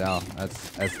 That's all.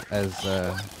 That's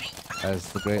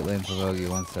as the great Lane Pavogi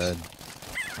once said.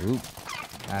 Oop.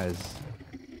 That is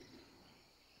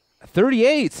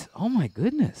 38. Oh my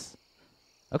goodness.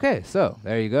 Okay, so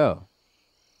there you go.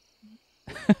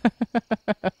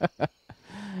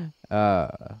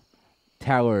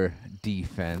 tower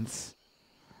defense.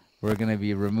 We're going to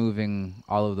be removing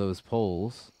all of those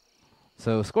poles.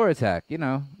 So score attack, you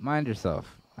know, mind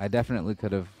yourself. I definitely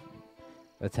could have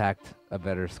attacked a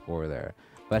better score there.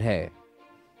 But hey,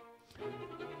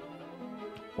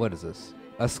 what is this?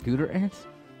 A scooter ant?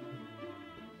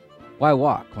 Why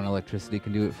walk when electricity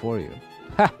can do it for you?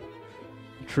 Ha!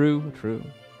 True, true.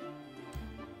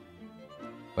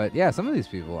 But yeah, some of these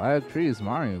people, I have trees,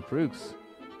 Mario, Prooks,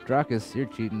 Drakus, you're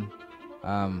cheating.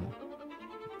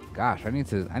 Gosh, I need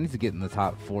to get in the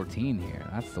top 14 here.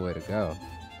 That's the way to go.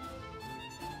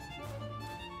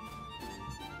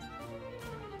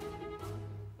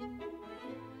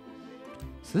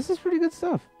 So this is pretty good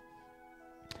stuff.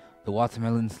 The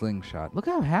watermelon slingshot. Look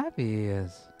how happy he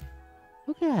is.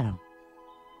 Look at him.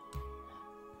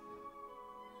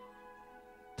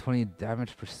 20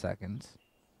 damage per second.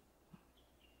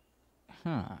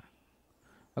 Huh.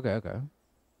 Okay, okay.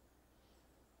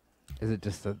 Is it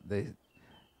just that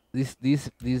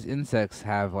these insects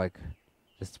have like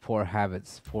just poor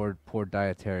habits, poor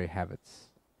dietary habits,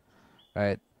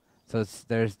 right? So it's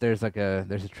there's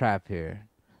a trap here.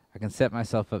 I can set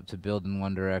myself up to build in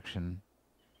one direction,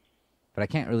 but I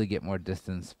can't really get more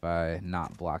distance by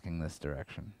not blocking this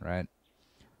direction, right?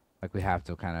 Like we have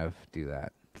to kind of do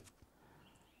that.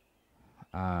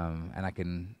 And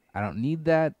I don't need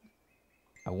that.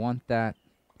 I want that.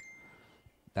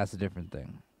 That's a different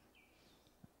thing.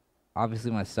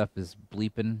 Obviously my stuff is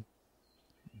bleeping.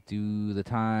 Do the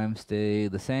time stay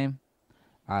the same?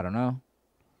 I don't know.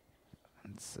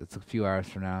 It's a few hours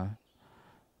from now.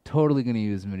 Totally gonna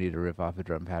use MIDI to rip off a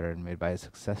drum pattern made by a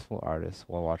successful artist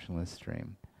while watching this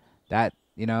stream. That,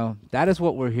 you know, that is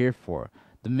what we're here for.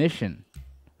 The mission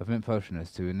of Mint Potion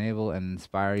is to enable and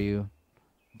inspire you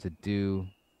to do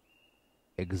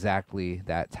exactly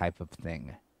that type of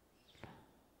thing.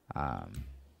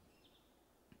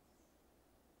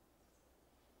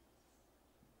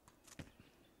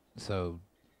 So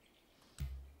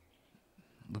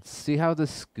let's see how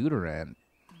this scooter ant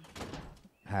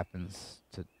happens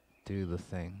to do the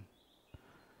thing.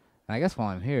 And I guess while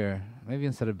I'm here, maybe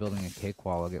instead of building a cake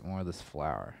wall, I'll get more of this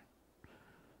flour.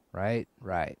 Right?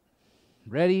 Right.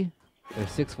 Ready?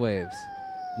 There's 6 waves.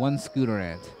 1 scooter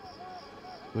ant.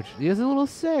 Which he has a little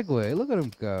segue. Look at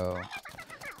him go.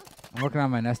 I'm working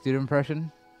on my Nest Dude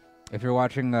impression. If you're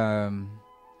watching,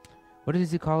 what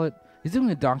does he call it? He's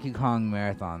doing a Donkey Kong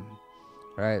marathon,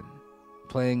 right?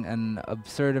 Playing an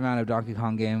absurd amount of Donkey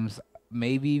Kong games.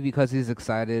 Maybe because he's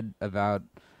excited about,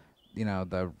 you know,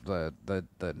 the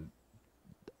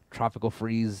Tropical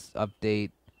Freeze update.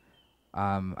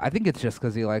 I think it's just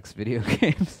because he likes video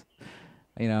games,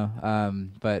 you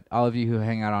know. But all of you who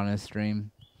hang out on his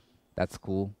stream, that's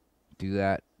cool. Do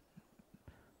that.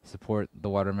 Support the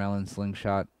watermelon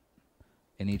slingshot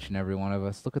in each and every one of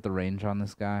us. Look at the range on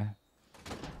this guy.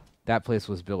 That place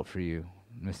was built for you,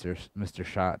 Mr.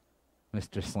 Shot,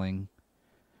 Mr. Sling.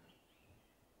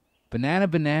 Banana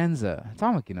Bonanza.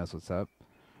 Tamaki knows what's up.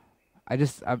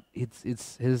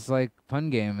 It's his like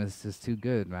fun game is just too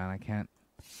good, man. I can't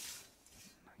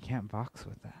box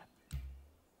with that.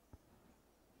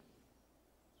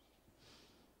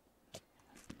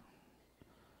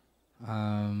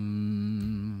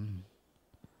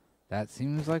 That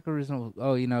seems like a reasonable.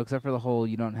 Oh, you know, except for the whole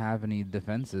you don't have any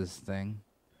defenses thing.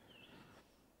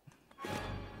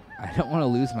 I don't want to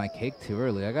lose my cake too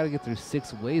early. I gotta get through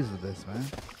 6 waves of this, man.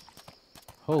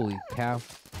 Holy cow.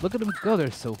 Look at them go. They're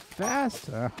so fast.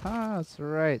 Aha, that's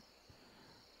right.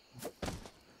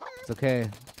 It's okay.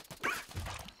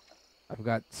 I've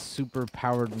got super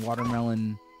powered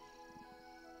watermelon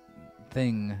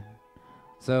thing.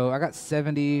 So I got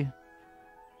 70.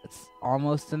 It's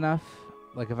almost enough.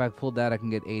 Like if I pulled that, I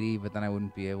can get 80, but then I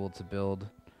wouldn't be able to build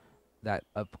that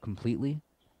up completely.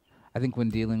 I think when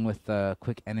dealing with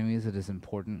quick enemies, it is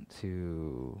important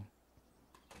to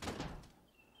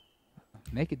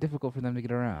make it difficult for them to get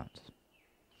around.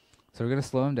 So we're going to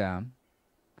slow them down.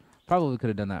 Probably could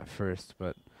have done that first,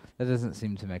 but that doesn't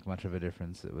seem to make much of a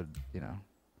difference. It would, you know,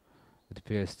 it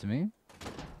appears to me.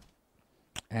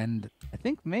 And I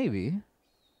think maybe...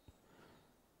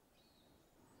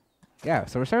 Yeah,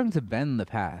 so we're starting to bend the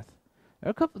path.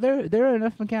 There are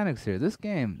enough mechanics here. This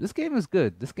game is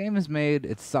good. This game is made.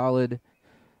 It's solid.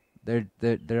 They're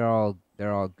all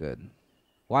good.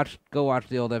 Go watch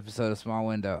the old episode of Small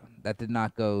Window. That did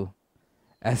not go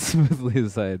as smoothly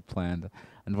as I had planned,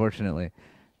 unfortunately.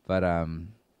 But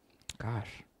gosh,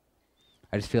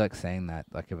 I just feel like saying that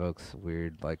like evokes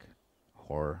weird like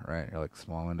horror, right? You're like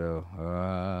Small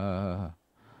Window.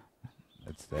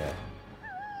 It's there.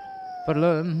 But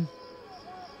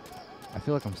I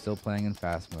feel like I'm still playing in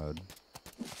fast mode.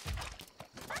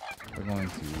 We're going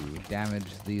to damage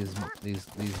these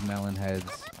melon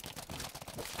heads.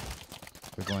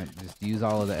 We're going to just use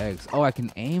all of the eggs. Oh, I can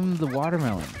aim the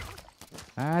watermelon.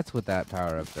 That's what that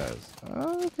power-up does.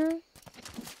 Oh, okay.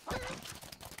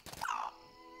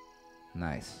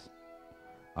 Nice.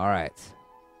 All right.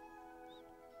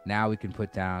 Now we can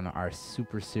put down our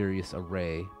super serious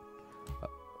array.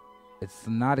 It's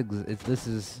not. This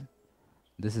is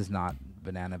not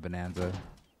Banana Bonanza.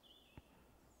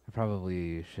 I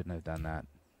probably shouldn't have done that.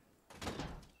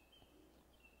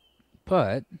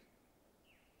 But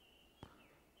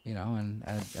you know,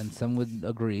 and some would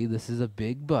agree this is a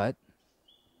big butt.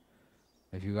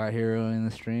 If you got here early in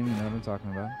the stream, you know what I'm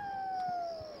talking about.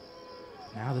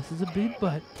 Now this is a big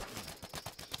butt.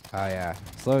 Oh yeah,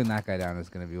 slowing that guy down is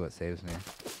gonna be what saves me.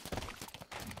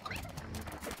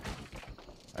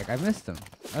 Like I missed him.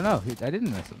 Oh no, I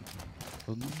didn't miss him.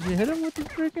 Well, you hit him with the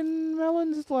freaking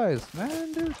melon slice,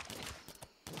 man, dude.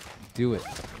 Do it,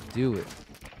 do it.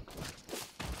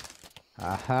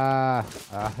 Aha,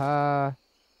 aha.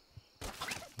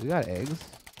 We got eggs.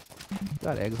 We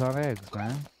got eggs on eggs,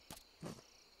 man.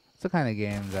 It's the kind of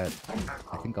game that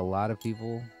I think a lot of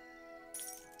people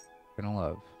are gonna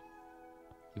love.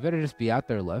 You better just be out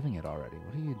there loving it already.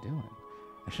 What are you doing?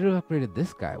 I should have upgraded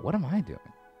this guy. What am I doing?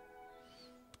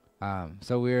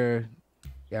 So we're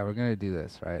gonna do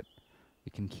this, right?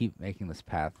 We can keep making this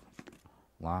path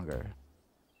longer.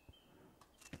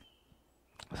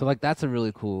 So like that's a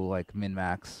really cool like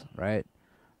min-max, right?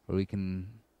 Where we can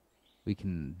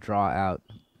draw out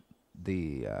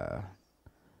the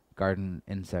garden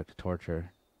insect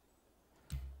torture.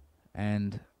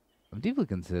 And I'm deeply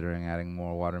considering adding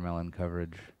more watermelon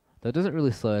coverage, though it doesn't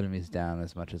really slow enemies down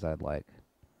as much as I'd like.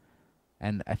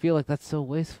 And I feel like that's so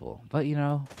wasteful, but you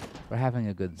know, we're having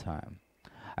a good time.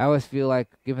 I always feel like,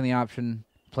 given the option,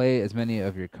 play as many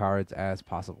of your cards as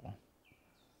possible.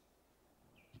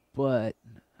 But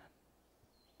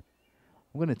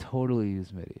I'm gonna totally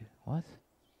use MIDI. What?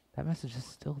 That message is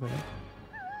still there.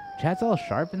 Chat's all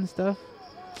sharp and stuff.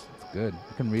 It's good.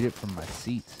 I can read it from my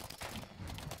seat.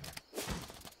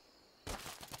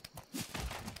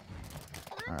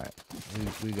 All right,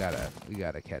 we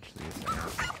gotta catch these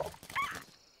things.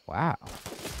 Wow.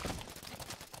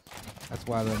 That's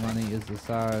why the money is the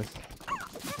size.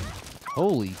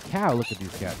 Holy cow! Look at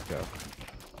these cats go.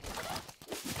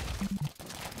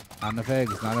 Not enough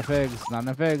eggs. Not enough eggs. Not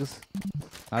enough eggs.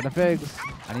 Not enough eggs.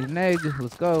 I need an egg.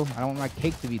 Let's go. I don't want my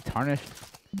cake to be tarnished.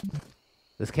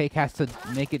 This cake has to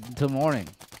make it until morning,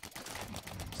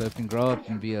 so it can grow up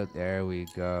and be a. There we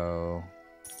go.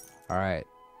 All right.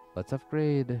 Let's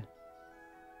upgrade.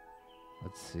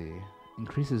 Let's see.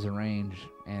 Increases range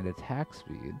and attack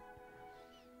speed.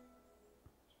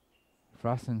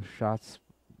 Frosting shots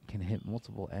can hit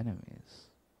multiple enemies.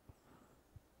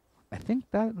 I think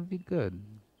that would be good.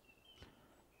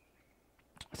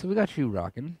 So we got you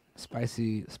rocking.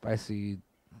 Spicy icing.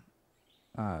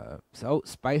 It's kind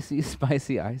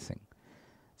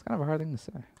of a hard thing to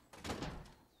say.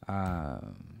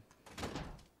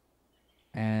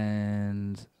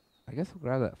 And I guess we'll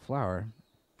grab that flower.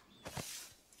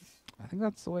 I think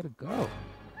that's the way to go.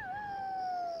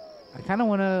 I kind of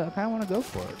wanna go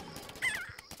for it.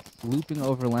 Looping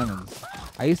over lemons.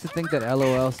 I used to think that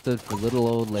LOL stood for little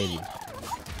old lady.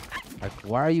 Like,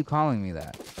 why are you calling me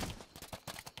that?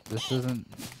 This doesn't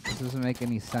make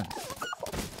any sense.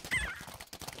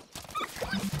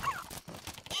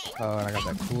 Oh, and I got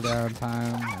that cooldown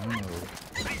time.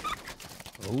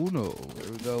 Oh no,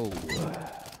 there we go.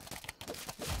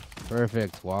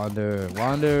 Perfect.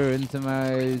 Wander into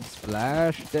my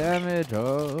splash damage.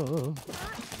 Oh.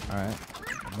 Alright.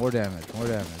 More damage. Just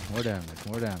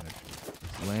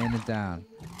laying it down.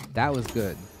 That was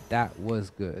good.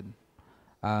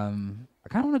 I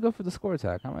kind of want to go for the score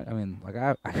attack.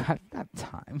 I got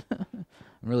time. I'm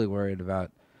really worried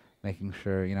about making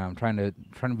sure, you know, I'm trying to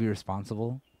be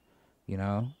responsible. You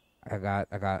know, I got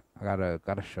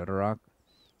a Shoulder Rock.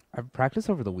 I've practiced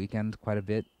over the weekend quite a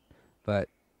bit, but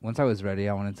once I was ready,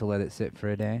 I wanted to let it sit for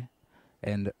a day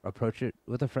and approach it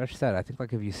with a fresh set. I think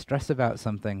like if you stress about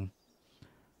something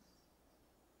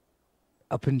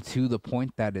up until the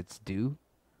point that it's due,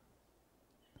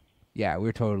 yeah,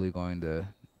 we're totally going to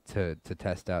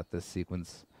test out this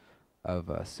sequence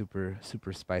of super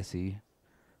spicy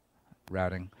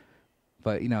routing.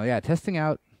 But you know, yeah, testing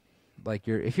out like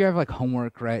if you have like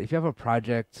homework, right? If you have a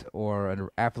project or an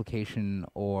application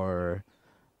or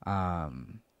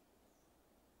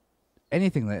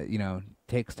anything that, you know,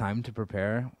 takes time to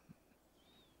prepare,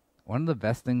 one of the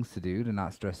best things to do to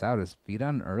not stress out is be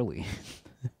done early.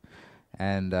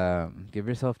 and give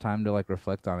yourself time to like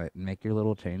reflect on it and make your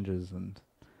little changes. And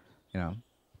you know,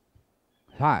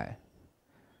 hi,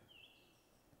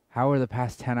 how were the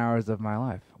past 10 hours of my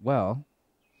life? Well,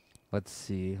 let's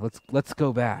see. Let's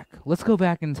go back. Let's go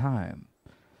back in time.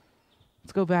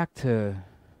 Let's go back to,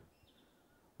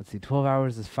 let's see, 12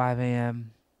 hours is 5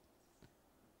 a.m.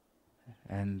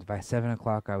 And by 7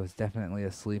 o'clock, I was definitely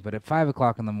asleep. But at 5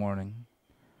 o'clock in the morning,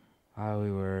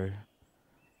 we were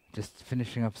just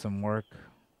finishing up some work.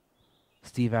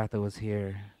 Steve Atha was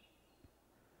here.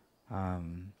 I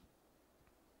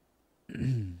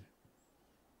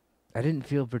didn't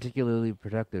feel particularly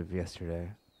productive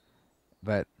yesterday,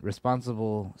 but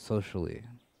responsible socially.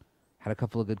 Had a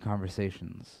couple of good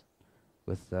conversations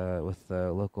with the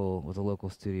local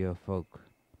studio folk.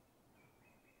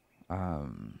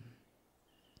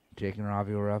 Jake and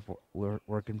Robbie were up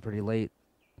working pretty late,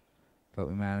 but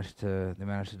they managed to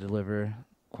deliver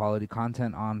quality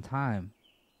content on time,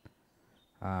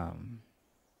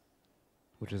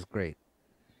 which is great.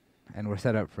 And we're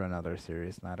set up for another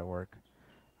serious night of work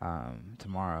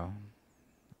tomorrow.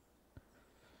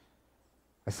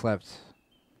 I slept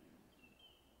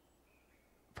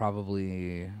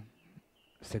probably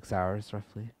 6 hours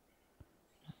roughly,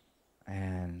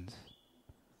 and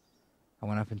I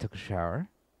went up and took a shower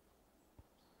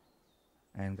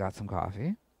and got some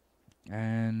coffee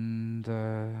and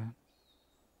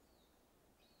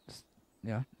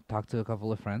talked to a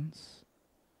couple of friends,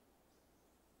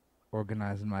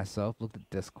 organizing myself, looked at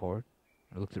Discord,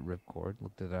 I looked at Ripcord,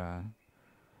 looked at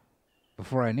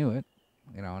before I knew it,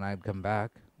 and I'd come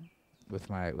back with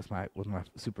my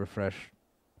super fresh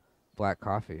black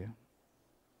coffee.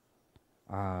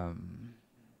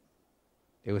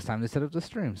 It was time to set up the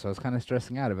stream, so I was kind of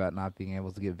stressing out about not being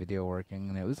able to get video working,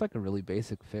 and it was like a really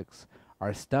basic fix.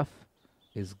 Our stuff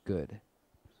is good,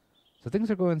 so things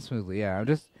are going smoothly. Yeah, I'm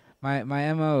just my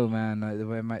MO, man.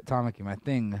 My Tamaki, my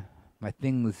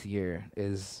thing this year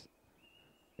is,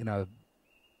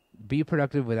 be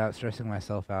productive without stressing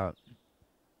myself out,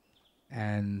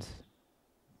 and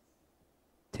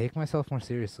take myself more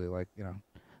seriously. Like,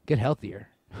 get healthier.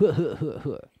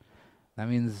 That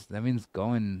means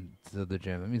going to the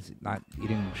gym. That means not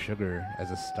eating sugar as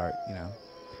a start.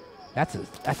 That's a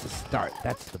start.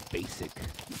 That's the basic.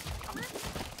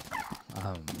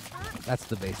 That's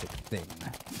the basic thing.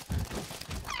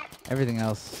 Everything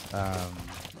else.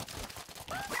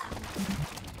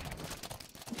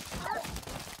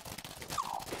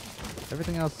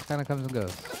 Everything else kind of comes and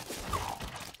goes.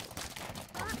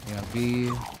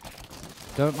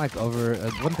 Don't like over.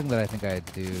 One thing that I think I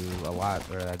do a lot,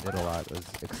 or I did a lot, was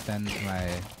extend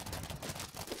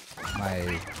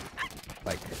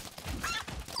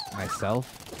myself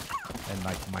and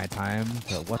like my time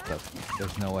to what the.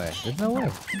 There's no way. There's no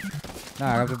way. No,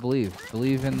 I have to believe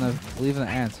in the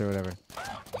ants or whatever.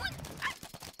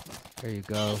 There you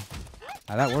go.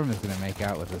 Now that worm is gonna make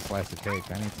out with a slice of cake.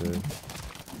 I need to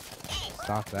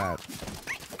stop that.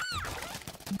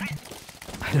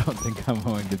 I don't think I'm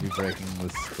going to be breaking the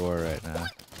score right now.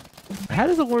 How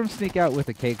does a worm sneak out with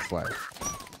a cake slice?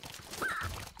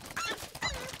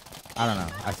 I don't know.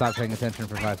 I stopped paying attention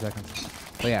for 5 seconds.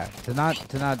 But yeah, to not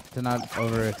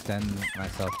overextend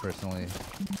myself personally,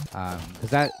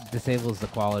 because that disables the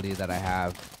quality that I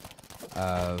have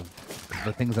of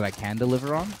the things that I can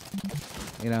deliver on.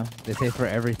 They say for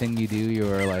everything you do, you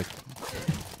are like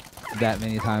that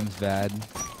many times bad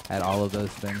at all of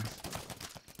those things.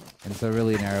 And so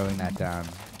really narrowing that down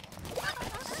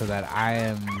so that I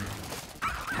am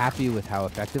happy with how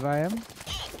effective I am,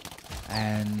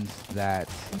 and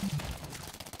that's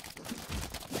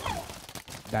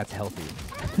healthy.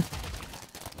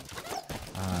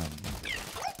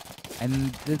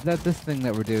 And this thing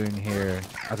that we're doing here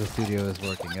at the studio is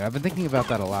working. I've been thinking about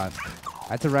that a lot. I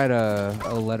had to write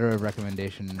a letter of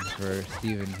recommendation for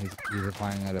Steven. He's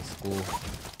applying at a school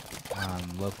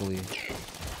locally,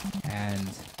 and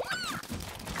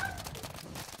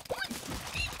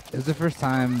it was the first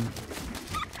time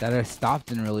that I stopped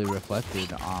and really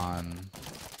reflected on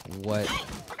what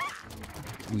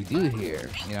we do here.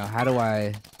 How do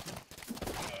I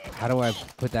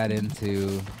put that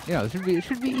into, it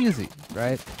should be easy,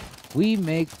 right? We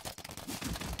make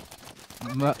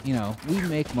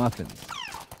muffins,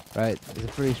 right? It's a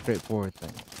pretty straightforward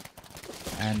thing.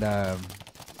 And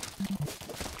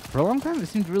for a long time it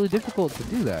seemed really difficult to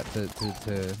do that, to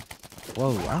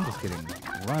whoa, I'm just getting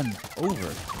run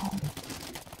over.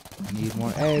 I need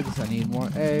more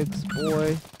eggs,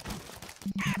 boy.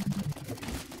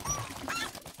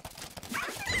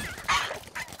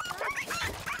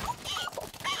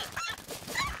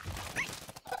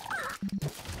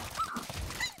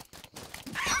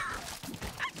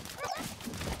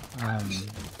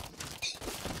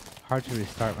 hard to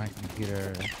restart my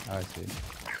computer. Oh, I see.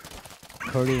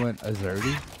 Cody went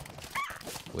Azerty.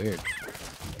 Weird.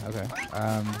 Okay.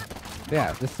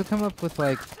 Yeah, just to come up with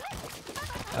like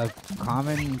a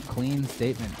common, clean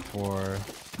statement for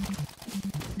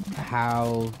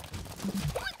how,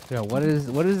 you know, what is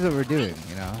it we're doing?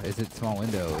 You know, is it small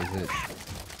window?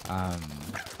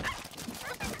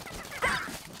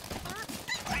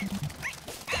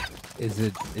 Is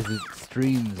it is it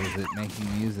streams? Is it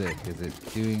making music? Is it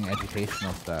doing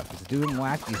educational stuff? Is it doing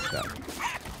wacky stuff?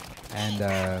 And you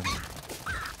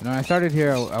know, when I started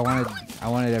here, I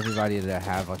wanted everybody to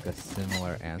have like a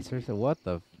similar answer. So what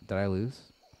the did I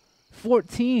lose?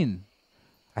 14.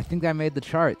 I think I made the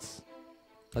charts.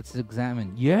 Let's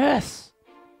examine. Yes,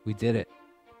 we did it.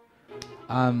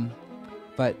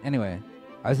 But anyway,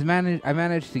 I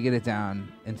managed to get it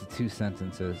down into 2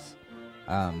 sentences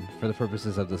for the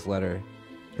purposes of this letter,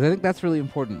 because I think that's really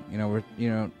important. You know, we're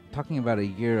talking about a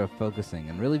year of focusing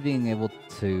and really being able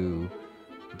to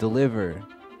deliver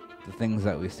the things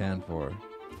that we stand for.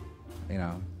 You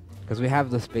know, because we have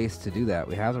the space to do that.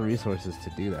 We have the resources to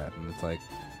do that, and it's like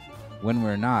when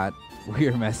we're not, we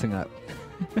are messing up.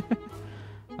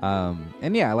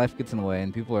 And yeah, life gets in the way,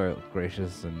 and people are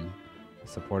gracious and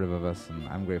supportive of us, and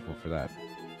I'm grateful for that.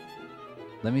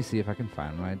 Let me see if I can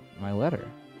find my letter,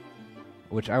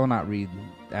 which I will not read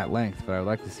at length, but I would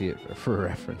like to see it for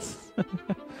reference.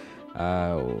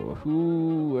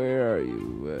 Where are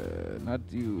you? Not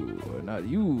you. Not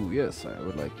you. Yes, I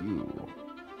would like you.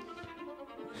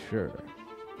 Sure. I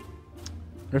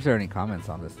wonder if there are any comments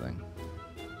on this thing.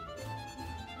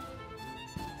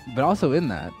 But also in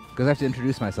that, because I have to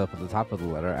introduce myself at the top of the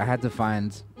letter, I had to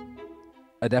find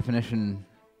a definition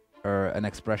or an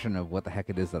expression of what the heck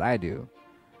it is that I do.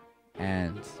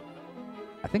 And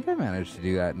I think I managed to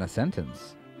do that in a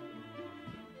sentence.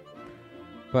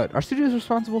 But our studio is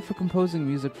responsible for composing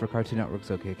music for Cartoon Network's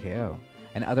OKKO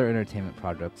and other entertainment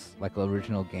projects like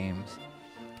original games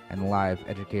and live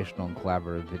educational and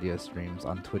collaborative video streams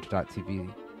on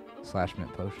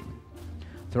twitch.tv/mintpotion.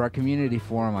 Through our community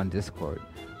forum on Discord,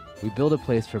 we build a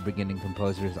place for beginning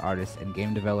composers, artists, and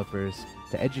game developers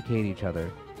to educate each other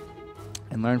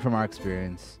and learn from our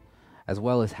experience, as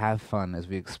well as have fun as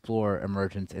we explore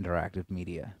emergent interactive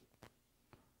media.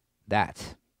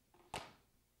 That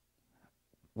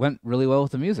went really well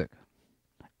with the music,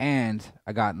 and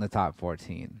I got in the top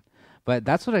 14. But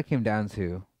that's what I came down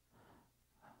to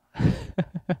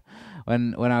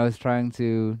when I was trying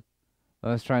to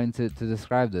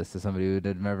describe this to somebody who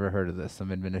had never heard of this, some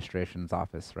administration's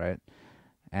office, right?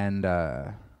 And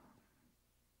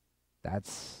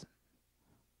that's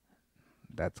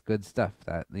good stuff.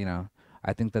 That, you know,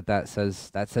 I think that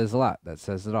says a lot. That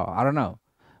says it all. I don't know.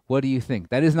 What do you think?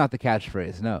 That is not the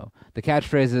catchphrase. No, the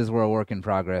catchphrase is we're a work in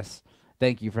progress.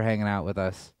 Thank you for hanging out with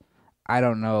us. I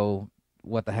don't know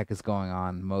what the heck is going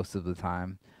on most of the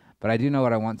time, but I do know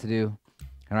what I want to do.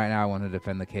 And right now I want to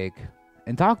defend the cake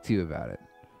and talk to you about it.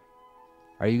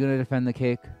 Are you going to defend the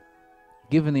cake?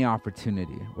 Given the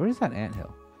opportunity. Where is that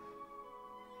anthill?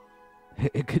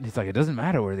 It's like, it doesn't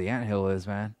matter where the anthill is,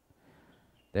 man.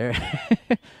 They're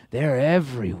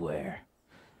everywhere.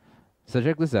 So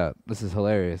check this out. This is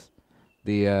hilarious.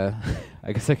 I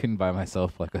guess I can buy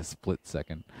myself like a split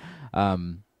second.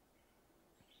 You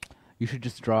should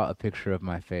just draw a picture of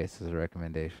my face as a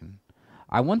recommendation.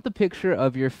 I want the picture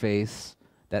of your face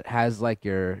that has like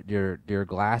your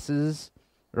glasses,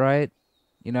 right?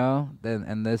 You know,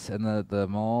 and the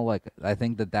mole, like I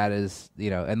think that is, you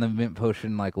know, and the Mint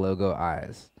Potion like logo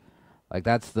eyes. Like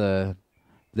that's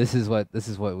this is what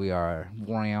we are.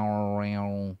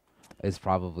 Is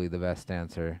probably the best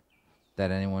answer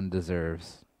that anyone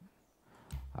deserves.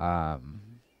 Man,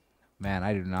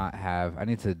 I do not have. I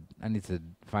need to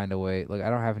find a way. Like I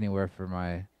don't have anywhere for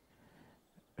my.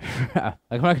 Like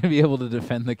I'm not gonna be able to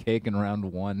defend the cake in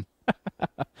round 1.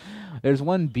 There's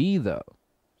one bee though.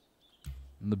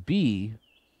 And the bee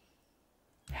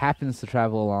happens to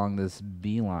travel along this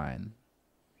bee line,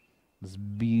 this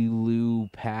bee-loo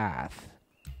path.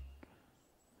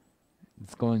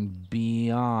 It's going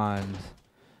beyond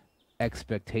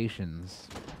expectations.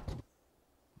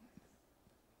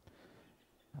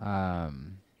 There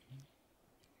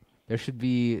should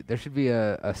be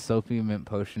a Sophie Mint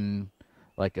Potion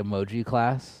like emoji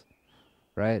class,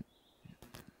 right?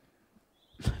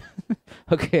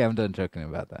 Okay, I'm done joking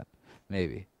about that.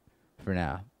 Maybe. For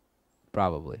now.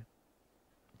 Probably.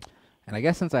 And I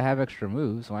guess since I have extra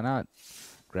moves, why not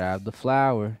grab the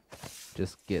flour?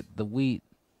 Just get the wheat.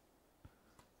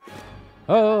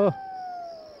 Oh!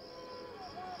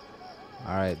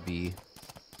 Alright, B.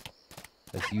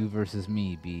 That's you versus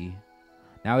me, B.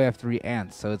 Now we have 3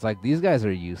 ants. So it's like these guys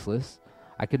are useless.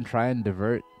 I can try and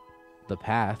divert the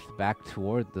path back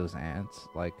toward those ants.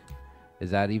 Like,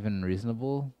 is that even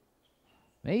reasonable?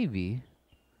 Maybe.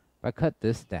 If I cut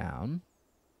this down,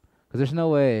 because there's no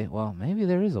way. Well, maybe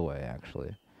there is a way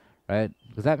actually, right?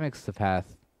 Because that makes the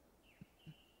path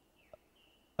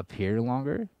appear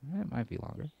longer. It might be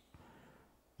longer.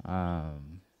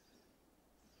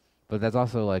 But that's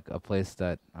also like a place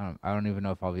that I don't even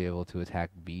know if I'll be able to attack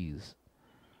bees,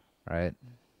 right?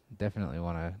 Definitely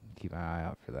want to keep my eye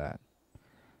out for that.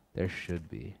 There should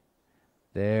be.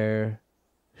 There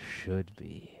should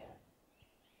be.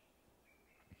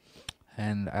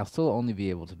 And I'll still only be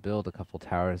able to build a couple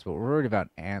towers, but we're worried about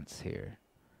ants here.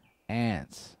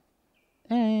 Ants.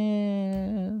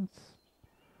 Ants.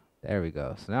 There we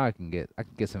go. So now I can get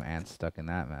some ants stuck in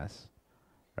that mess,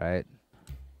 right?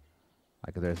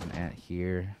 Like if there's an ant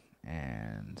here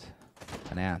and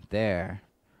an ant there,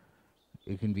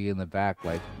 it can be in the back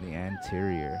like the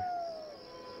anterior.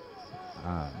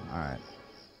 Alright.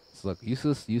 So look,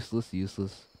 useless, useless,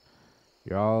 useless.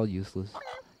 You're all useless.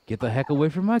 Get the heck away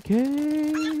from my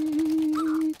cake!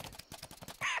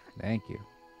 Thank you.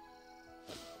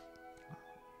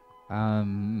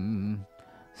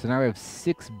 So now we have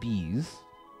 6 bees.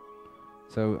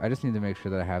 So I just need to make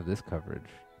sure that I have this coverage.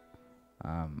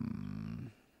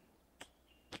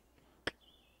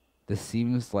 This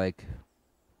seems like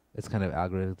it's kind of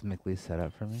algorithmically set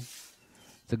up for me.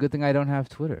 It's a good thing I don't have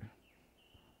Twitter.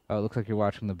 Oh, it looks like you're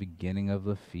watching the beginning of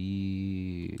the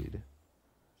feed.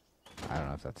 I don't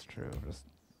know if that's true.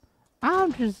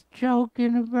 I'm just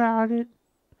joking about it.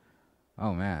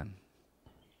 Oh, man.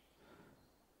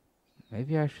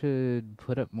 Maybe I should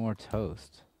put up more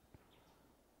toast.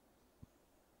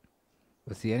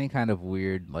 Let's see, any kind of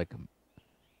weird, like...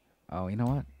 Oh, you know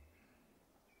what?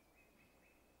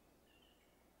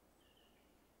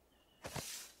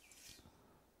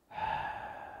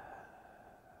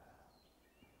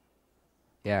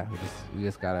 Yeah, we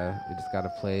just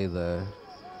gotta play the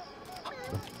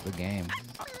game.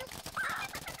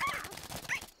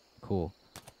 Cool.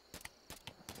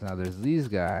 So now there's these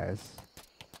guys.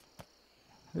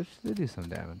 They do some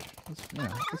damage. Let's be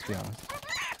honest.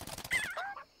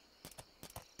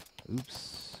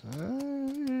 Oops.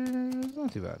 It's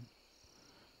not too bad.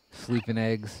 Sleeping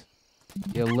eggs.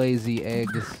 You lazy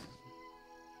eggs.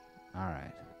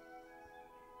 Alright.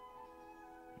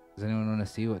 Does anyone want to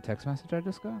see what text message I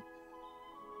just got?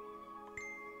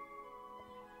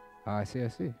 Oh, I see.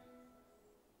 It's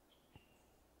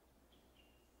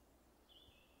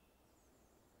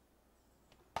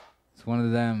one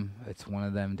of them. It's one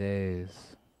of them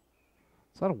days.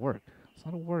 It's a lot of work.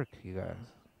 You guys.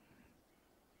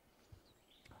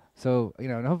 So,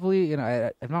 and hopefully,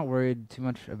 I'm not worried too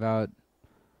much about,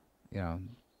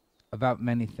 about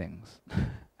many things.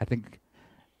 I think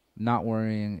not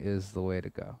worrying is the way to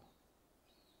go.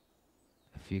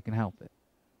 If you can help it,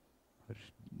 which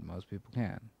most people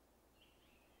can.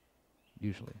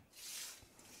 Usually.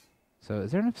 So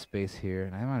is there enough space here?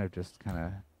 And I might have just kind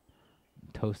of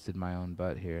toasted my own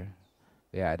butt here.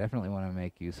 But yeah, I definitely want to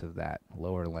make use of that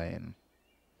lower lane.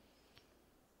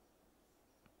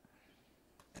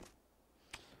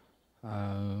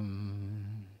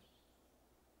 I'm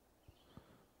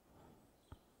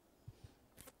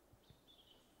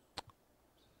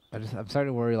starting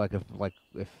to worry, if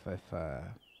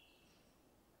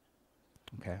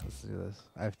okay, let's do this.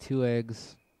 I have 2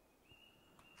 eggs.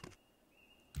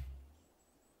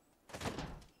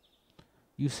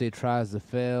 You say tries to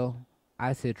fail.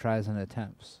 I say tries and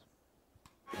attempts.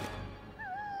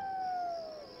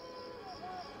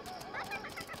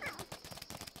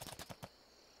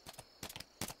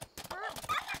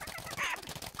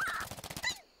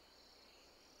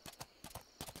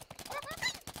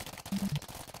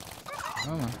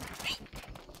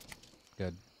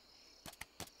 Good.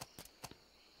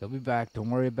 They'll be back.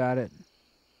 Don't worry about it.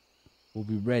 We'll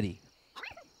be ready.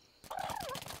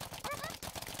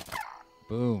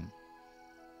 Boom.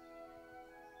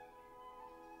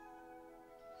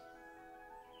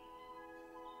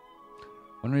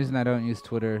 One reason I don't use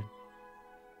Twitter,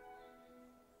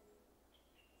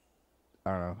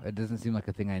 I don't know, it doesn't seem like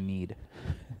a thing I need.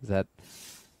 That's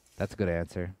a good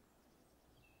answer.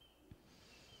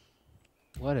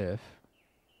 What if?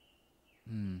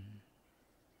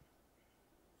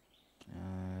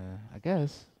 I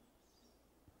guess.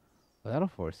 Well, that'll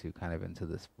force you kind of into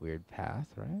this weird path,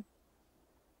 right?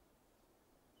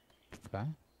 Okay.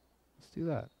 Let's do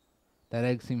that. That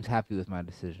egg seems happy with my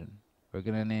decision. We're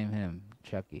gonna name him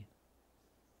Chucky.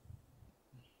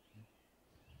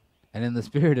 And in the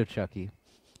spirit of Chucky,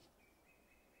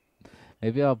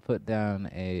 Maybe I'll put down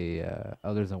a.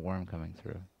 Oh, there's a worm coming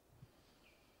through.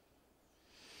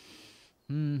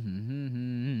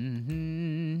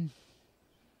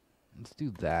 Let's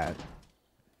do that.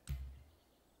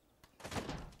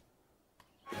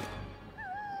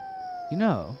 You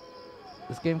know,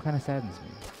 this game kind of saddens me.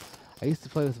 I used to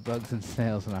play with bugs and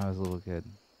snails when I was a little kid.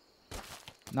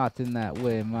 Not in that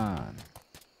way, man.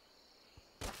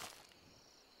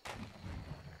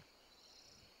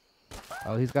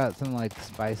 Oh, he's got some like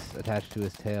spice attached to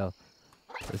his tail.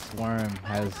 This worm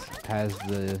has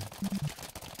the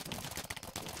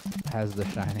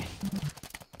shining.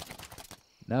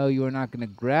 No, you are not gonna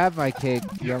grab my cake,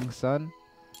 young son.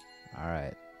 All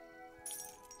right.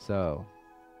 So,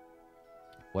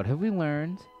 what have we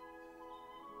learned?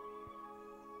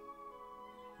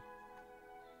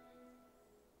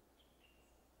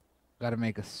 Gotta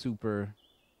make a super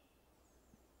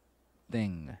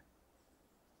thing.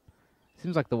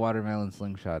 Seems like the watermelon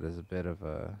slingshot is a bit of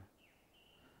a...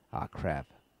 Ah, crap.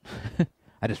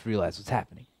 I just realized what's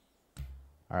happening.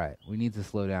 Alright, we need to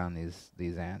slow down these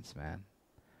ants, man.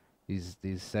 These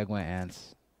Segway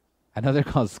ants. I know they're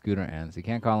called scooter ants. You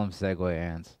can't call them Segway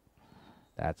ants.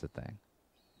 That's a thing.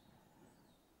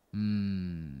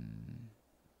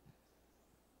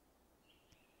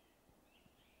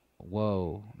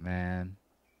 Whoa, man.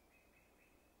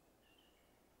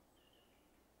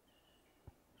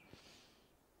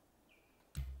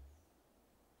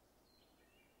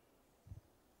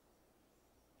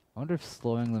 I wonder if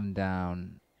slowing them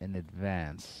down in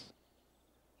advance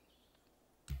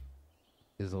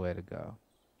is the way to go.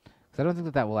 Because I don't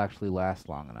think that will actually last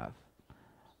long enough.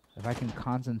 If I can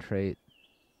concentrate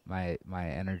my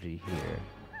energy here,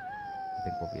 I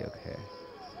think we'll be okay.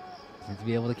 Just need to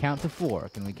be able to count to 4.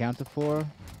 Can we count to 4?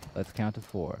 Let's count to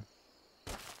 4.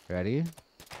 Ready?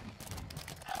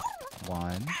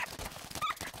 1.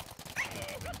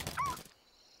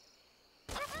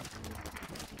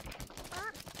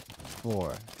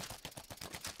 4.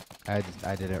 I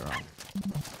did it wrong.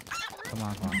 Come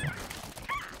on.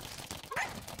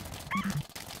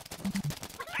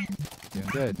 Doing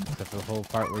good, except for the whole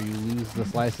part where you lose the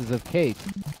slices of cake.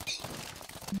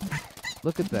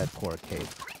 Look at that poor cake.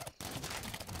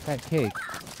 That cake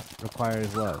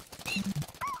requires love.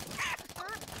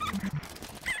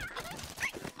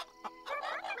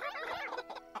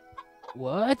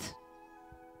 What?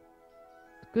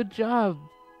 Good job,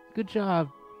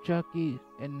 Chucky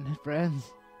and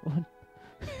friends. What?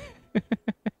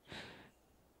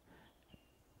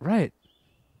 Right.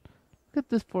 Look at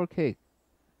this poor cake.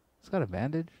 It's got a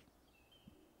bandage.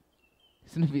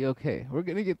 It's gonna be okay. We're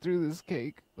gonna get through this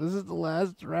cake. This is the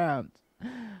last round. I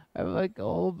have like a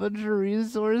whole bunch of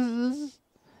resources,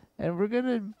 and we're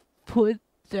gonna put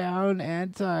down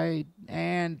you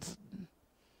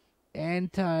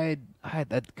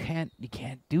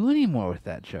can't do anymore with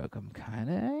that joke. I'm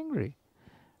kind of angry.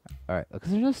 All right,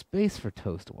 because there's no space for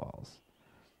toast walls.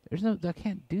 I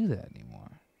can't do that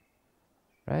anymore.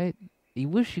 Right? You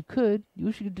wish you could. You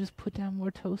wish you could just put down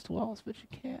more toast walls, but you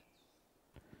can't.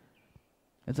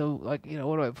 And so, like,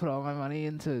 what do I put all my money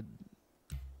into?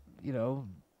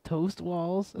 Toast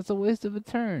walls? That's a waste of a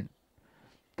turn.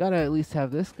 Gotta at least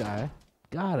have this guy.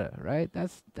 Gotta, right?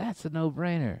 That's a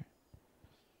no-brainer.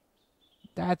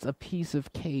 That's a piece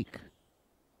of cake.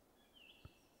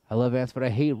 I love ants, but I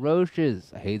hate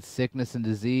roaches. I hate sickness and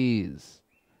disease.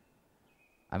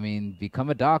 I mean, become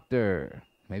a doctor.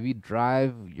 Maybe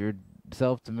drive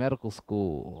yourself to medical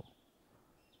school.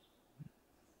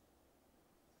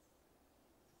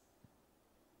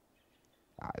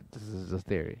 This is a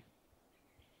theory.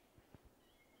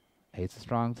 Hate's a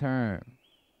strong term.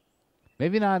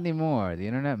 Maybe not anymore. The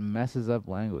internet messes up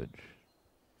language.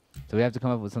 So we have to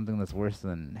come up with something that's worse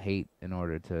than hate in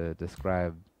order to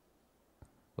describe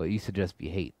what used to just be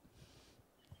hate.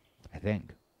 I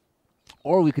think.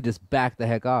 Or we could just back the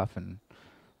heck off and,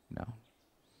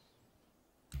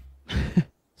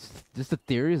 just a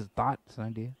theory, is a thought, it's an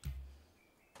idea.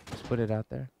 Just put it out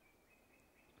there.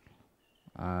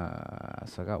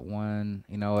 So I got one.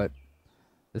 You know what?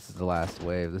 This is the last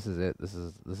wave. This is it. This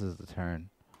is the turn.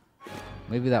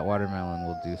 Maybe that watermelon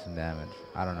will do some damage.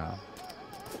 I don't know.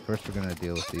 First, we're gonna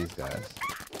deal with these guys.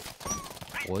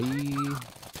 Oi.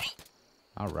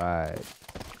 All right.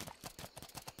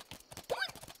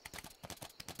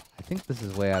 I think this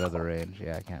is way out of the range.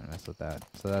 Yeah, I can't mess with that.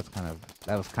 So that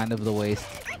was kind of the waste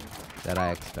that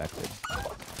I expected.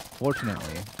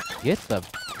 Fortunately,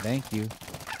 thank you.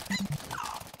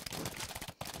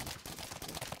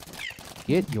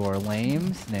 Get your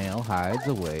lame snail hides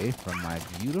away from my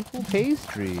beautiful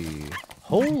pastry.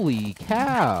 Holy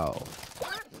cow.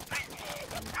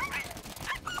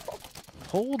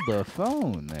 hold the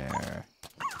phone there,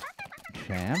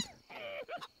 champ.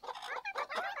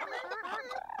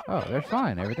 Oh, they're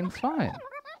fine. Everything's fine.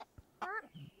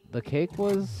 The cake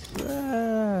was...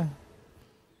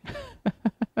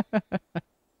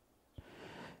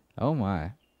 Oh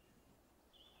my.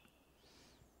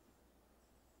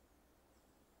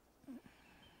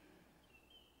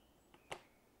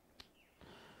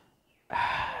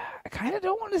 I kind of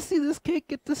don't want to see this cake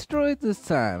get destroyed this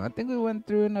time. I think we went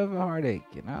through enough heartache,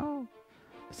 you know?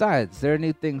 Besides, there are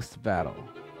new things to battle.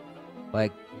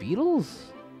 Like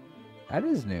beetles? That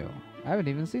is new. I haven't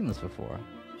even seen this before.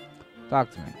 Talk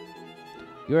to me.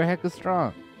 You're hecka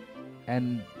strong.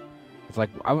 And it's like,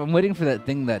 I'm waiting for that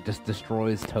thing that just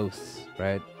destroys toasts,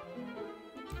 right?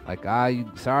 Like,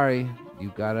 sorry,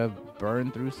 you gotta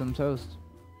burn through some toast.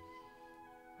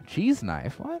 Cheese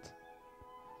knife? What?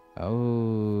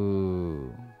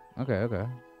 Oh. Okay, okay.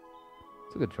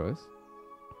 It's a good choice.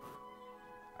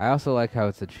 I also like how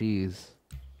it's a cheese.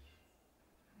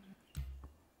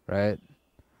 Right?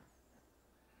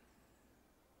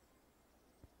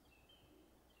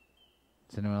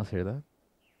 Does anyone else hear that?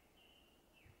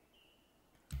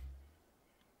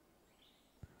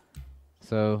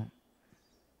 So,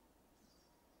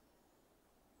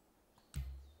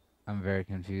 I'm very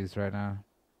confused right now.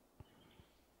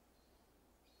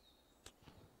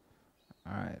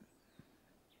 Alright.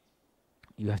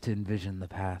 You have to envision the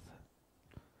path.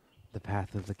 The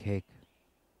path of the cake.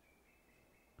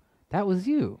 That was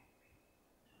you.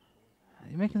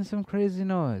 You're making some crazy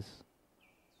noise.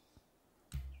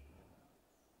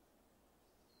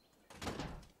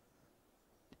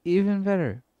 Even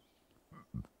better.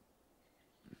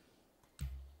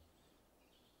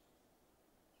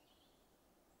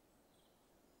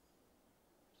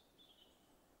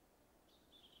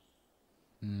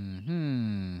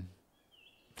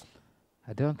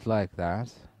 I don't like that.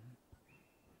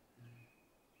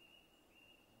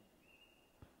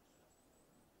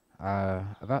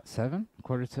 About 7,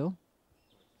 quarter till.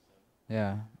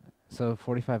 Yeah, so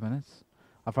 45 minutes.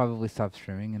 I'll probably stop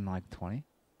streaming in like 20.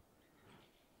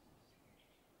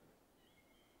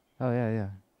 Oh yeah, yeah.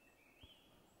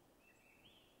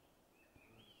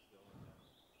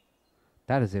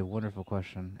 That is a wonderful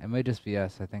question. It may just be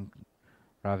us. I think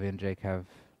Ravi and Jake have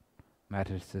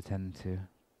matters to tend to.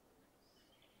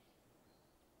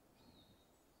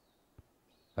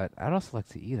 But I'd also like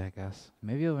to eat, I guess.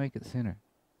 Maybe I'll make it sooner.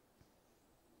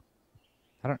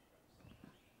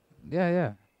 Yeah,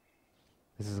 yeah.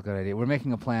 This is a good idea. We're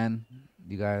making a plan,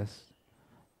 you guys.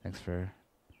 Thanks for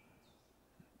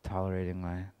tolerating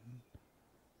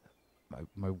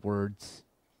my words.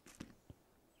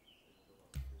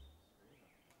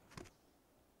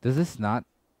 Is this not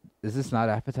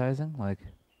appetizing? Like,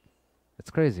 it's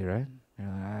crazy, right? You're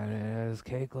like, this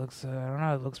cake looks, I don't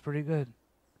know, it looks pretty good.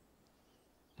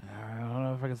 I don't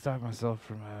know if I can stop myself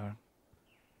from,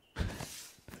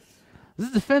 This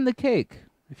is Defend the Cake.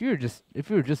 If you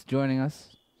were just joining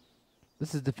us,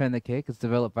 this is Defend the Cake. It's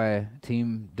developed by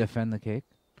Team Defend the Cake.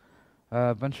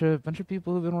 A bunch of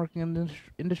people who've been working in the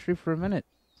industry for a minute,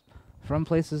 from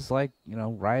places like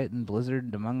Riot and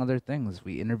Blizzard, among other things.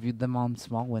 We interviewed them on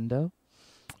Small Window,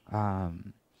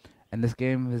 and this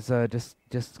game has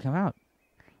just come out.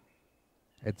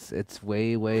 It's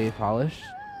way polished.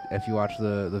 If you watch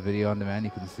the video on demand,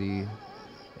 you can see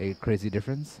a crazy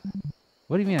difference.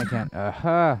 What do you mean I can't?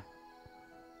 Aha!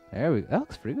 There we go. That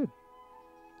looks pretty good.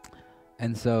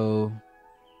 And so,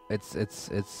 it's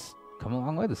come a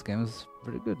long way. This game is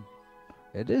pretty good.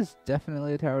 It is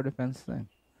definitely a tower defense thing.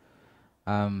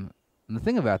 And the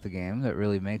thing about the game that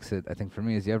really makes it, I think, for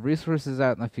me, is you have resources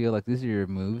out in the field. Like, these are your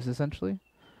moves, essentially.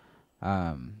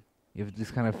 You have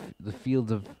this kind of the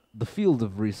field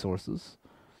of resources.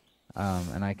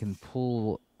 And I can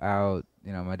pull out,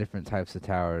 my different types of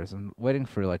towers. I'm waiting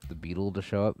for like the beetle to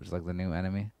show up, which is like the new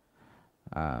enemy,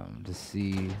 to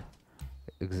see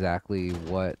exactly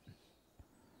what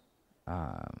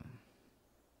I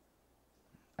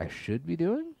should be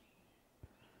doing.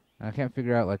 And I can't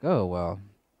figure out like, oh well,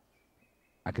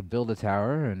 I could build a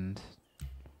tower and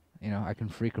I can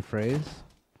freak a phrase.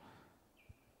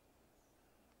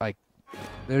 Like,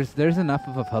 there's enough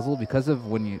of a puzzle because of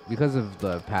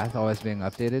the path always being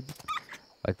updated.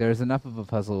 Like, there's enough of a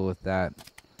puzzle with that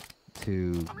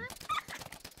to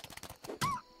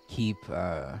keep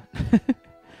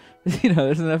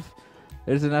there's enough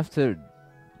to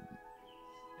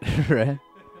right.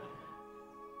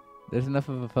 There's enough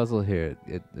of a puzzle here.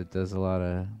 It does a lot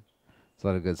of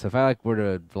good. So if I were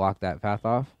to block that path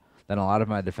off, then a lot of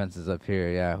my defenses up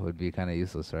here, would be kind of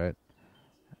useless, right?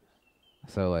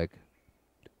 So like,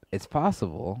 it's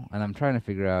possible, and I'm trying to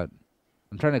figure out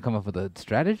I'm trying to come up with a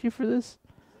strategy for this.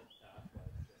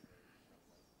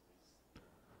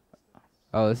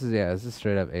 Oh, this is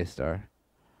straight up A star.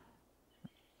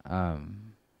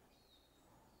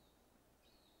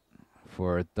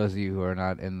 For those of you who are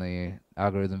not in the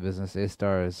algorithm business, A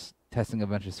star is testing a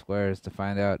bunch of squares to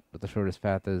find out what the shortest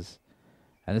path is.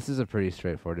 And this is a pretty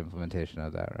straightforward implementation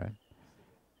of that, right?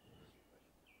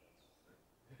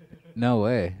 No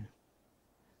way.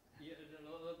 Yeah,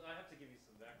 no, I have to give you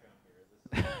some background here.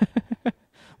 This is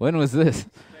When was this?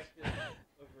 expected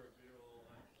over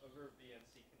over a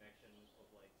VNC connection of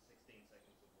like 16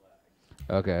 seconds of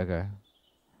lag. Okay, okay.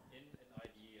 In an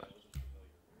IDE I wasn't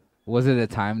familiar with. Was it a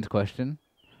timed question?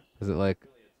 Was it like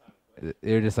Really a time question.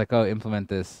 you're just like, oh, implement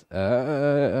this?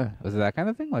 Was it that kind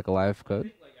of thing, like a live I code?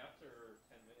 think like after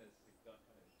 10 minutes it got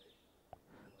kind of impatient.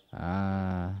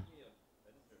 Ah, Give me a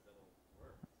editor that'll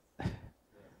work.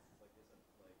 Yeah, like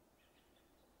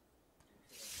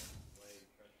isn't like way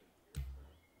pressure here.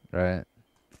 So right.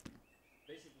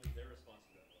 basically their response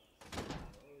to that was,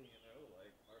 well, you know,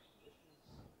 like harsh conditions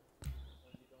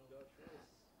when you don't got choice.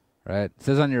 Right. It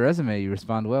says on your resume you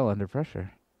respond well under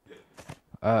pressure.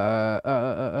 Basically,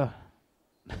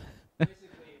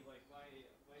 like my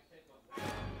take on that.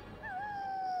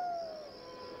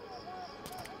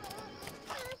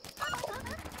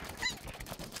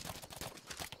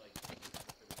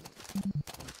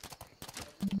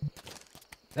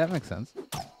 That makes sense.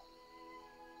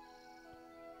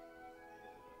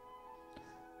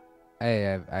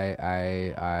 Hey,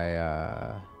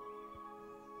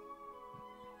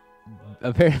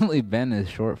 apparently Ben is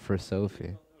short for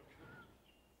Sophie.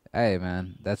 Hey,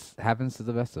 man, that's happens to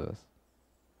the best of us.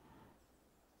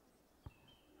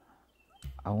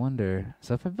 I wonder,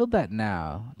 so if I build that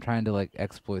now, trying to like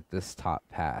exploit this top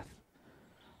path,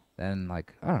 then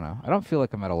like, I don't know, I don't feel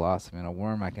like I'm at a loss. I mean, a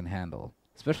worm I can handle,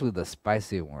 especially the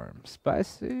spicy worm.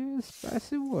 Spicy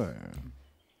worm.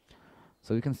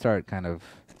 So we can start kind of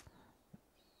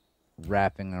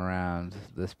wrapping around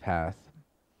this path.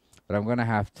 But I'm going to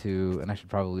have to, and I should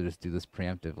probably just do this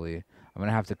preemptively, I'm going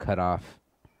to have to cut off,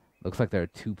 looks like there are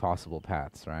two possible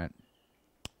paths, right?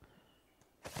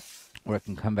 Or it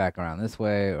can come back around this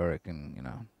way, or it can, you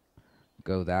know,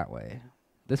 go that way.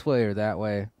 This way or that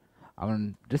way.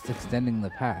 I'm just extending the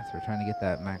path. We're trying to get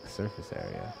that max surface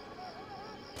area.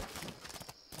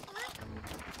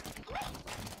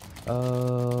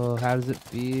 Oh, how does it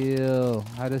feel?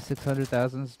 How does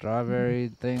 600,000 strawberry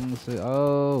things feel?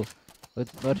 Oh,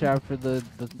 watch out for the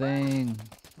thing.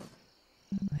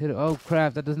 Hit it. Oh,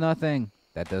 crap, that does nothing.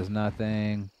 That does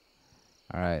nothing.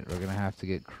 Alright, we're gonna have to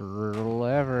get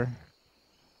clever.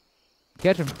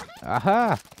 Catch him.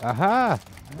 Aha! Aha!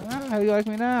 Ah, how do you like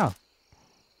me now?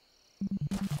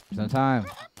 Some time.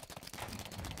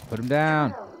 Put him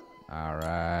down.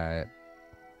 Alright.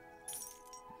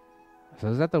 So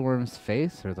is that the worm's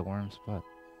face or the worm's butt?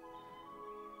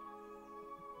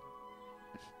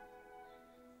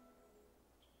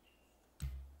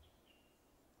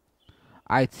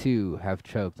 I too have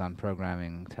choked on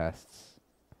programming tests.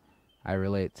 I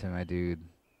relate to my dude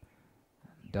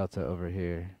Delta over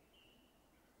here.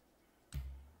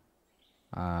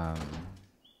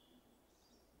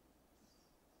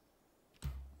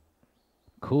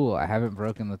 Cool, I haven't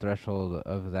broken the threshold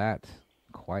of that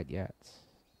quite yet.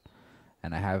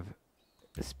 And I have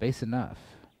space enough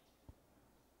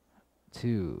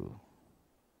to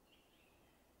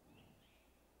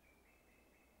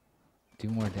do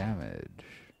more damage.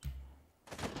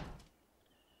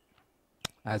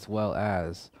 As well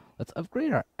as, let's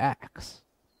upgrade our axe.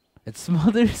 It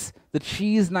smothers the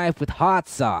cheese knife with hot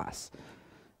sauce,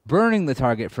 burning the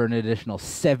target for an additional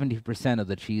 70% of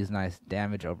the cheese knife's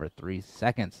damage over 3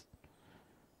 seconds.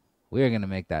 We are going to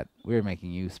make that. We're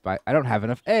making you spy. I don't have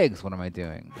enough eggs. What am I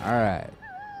doing? All right.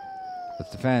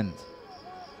 Let's defend.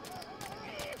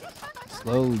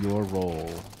 Slow your roll.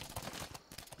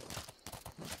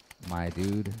 My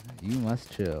dude, you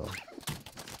must chill.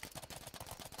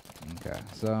 Okay,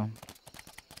 so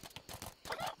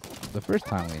the first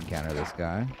time we encounter this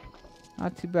guy,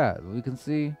 not too bad. We can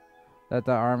see that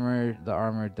the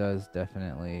armor does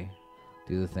definitely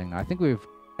do the thing. I think we've,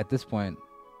 at this point,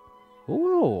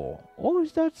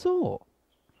 is that so?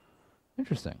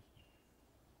 Interesting.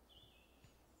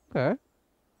 Okay.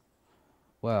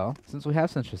 Well, since we have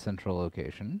such a central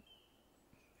location,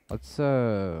 let's,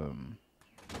 I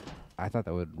thought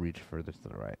that would reach further to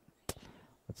the right.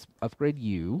 Let's upgrade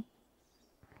you,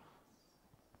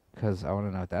 because I want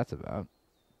to know what that's about.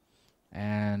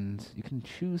 And you can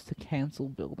choose to cancel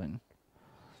building.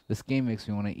 This game makes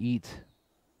me want to eat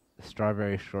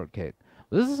strawberry shortcake.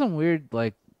 Well, this is some weird,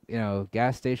 like, you know,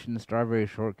 gas station strawberry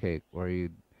shortcake where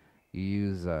you you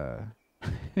use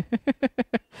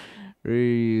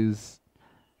reuse.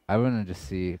 I want to just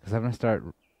see, because I'm gonna start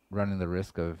running the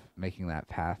risk of making that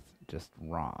path just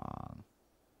wrong.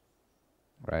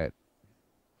 Right?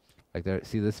 Like there,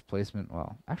 see this placement?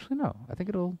 Well, actually no. I think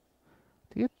it'll.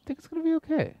 I think it's gonna be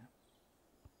okay.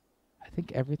 I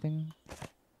think everything's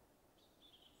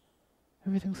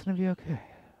gonna be okay.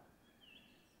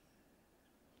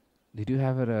 They do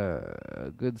have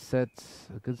a good set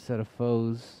of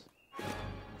foes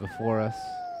before us,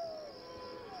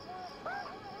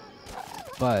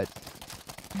 but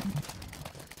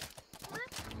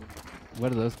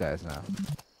what are those guys now?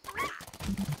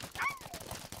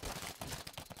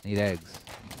 Need eggs.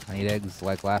 I need eggs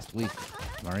like last week.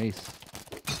 Maurice.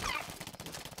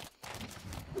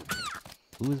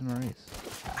 Who is Maurice?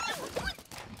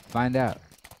 Find out.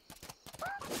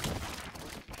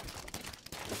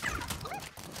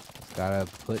 Just gotta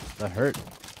put the hurt.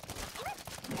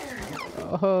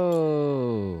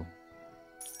 Oh,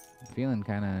 feeling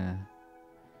kinda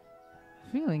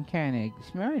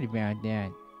smart about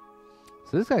that.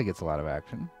 So this guy gets a lot of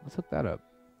action. Let's hook that up.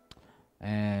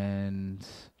 And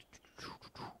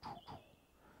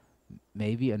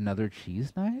maybe another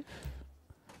cheese knife?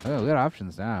 Oh, we got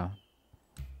options now.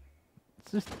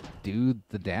 Let's just do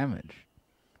the damage.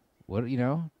 What, you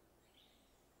know?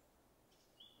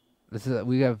 This is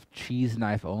we have cheese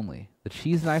knife only. The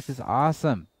cheese knife is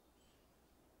awesome.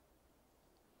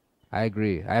 I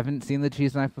agree. I haven't seen the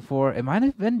cheese knife before. It might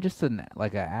have been just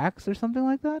like an axe or something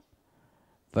like that,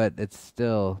 but it's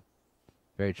still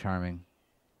very charming.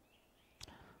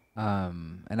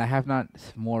 And I have not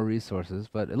more resources,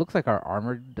 but it looks like our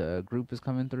armored group is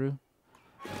coming through.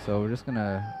 So we're just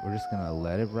gonna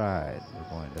let it ride. We're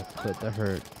going to put the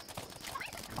hurt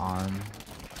on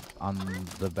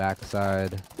the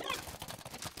backside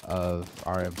of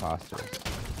our imposters.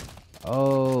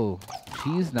 Oh,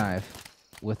 cheese knife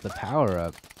with the power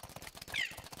up.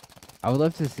 I would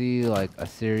love to see like a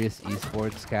serious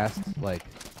esports cast like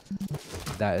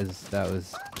that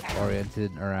was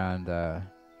oriented around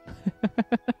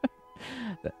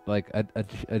like an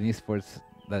esports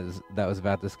that was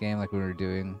about this game, like we were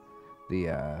doing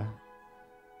the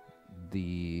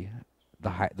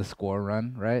score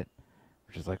run, right?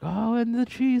 Which is like, oh, and the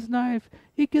cheese knife,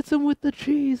 he gets him with the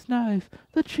cheese knife,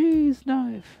 the cheese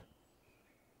knife.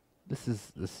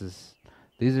 These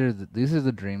are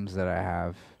the dreams that I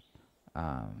have.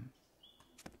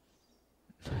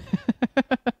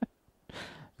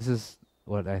 This is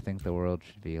what I think the world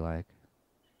should be like.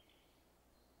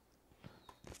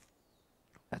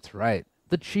 That's right.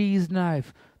 The cheese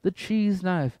knife. The cheese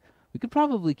knife. We could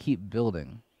probably keep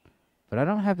building, but I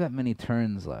don't have that many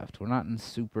turns left. We're not in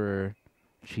super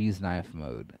cheese knife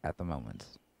mode at the moment.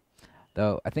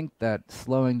 Though I think that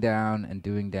slowing down and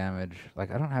doing damage,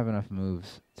 like I don't have enough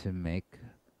moves to make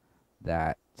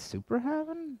that super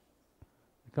happen.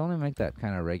 I can only make that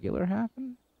kind of regular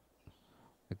happen.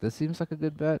 Like this seems like a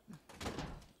good bet.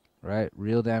 Right?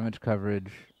 Real damage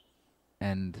coverage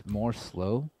and more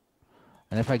slow.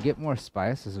 And if I get more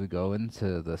spice as we go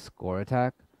into the score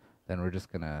attack, then we're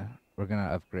gonna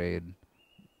upgrade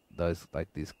those like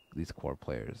these core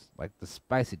players, like the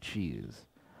spicy cheese.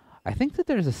 I think that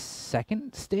there's a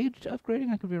second stage to upgrading.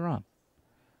 I could be wrong.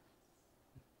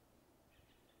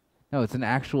 No, it's an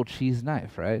actual cheese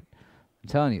knife, right? I'm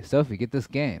telling you, Sophie, get this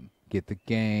game. Get the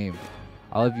game.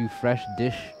 All of you fresh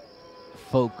dish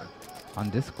folk on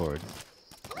Discord,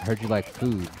 I heard you like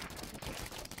food.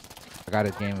 I got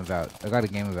a game about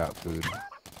food.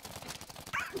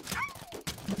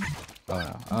 Oh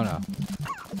no, oh no.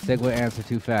 Segue answer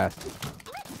too fast.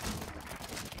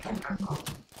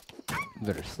 You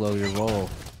better slow your roll,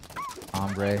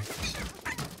 hombre.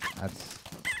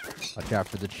 Watch out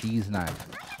for the cheese knife.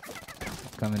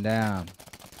 It's coming down.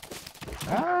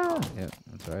 Ah! Yep,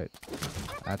 that's right.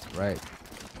 That's right.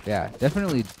 Yeah,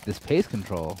 definitely this pace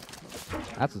control.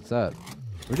 That's what's up.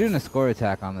 We're doing a score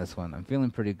attack on this one. I'm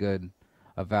feeling pretty good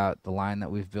about the line that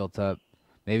we've built up.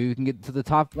 Maybe we can get to the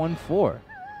top 1-4.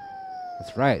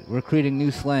 That's right. We're creating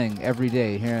new slang every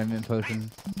day here at Mint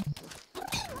Potion.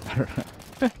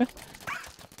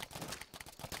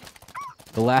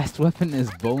 The last weapon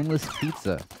is boneless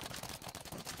pizza.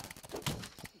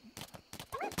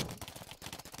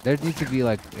 There needs to be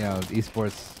like, you know,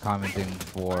 esports commenting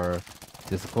for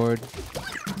Discord.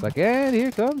 It's like, and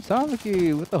here comes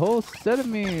Tamaki with the whole set of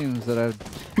memes that I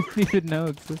didn't even know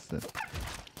existed.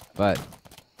 But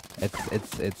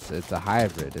it's a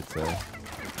hybrid. It's a,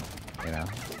 you know,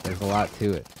 there's a lot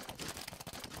to it.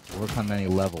 Work on many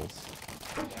levels.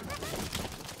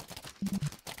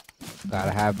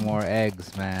 Gotta have more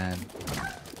eggs, man.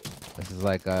 This is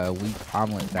like a weak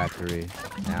omelet factory.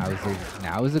 Now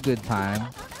is a good time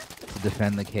to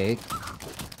defend the cake.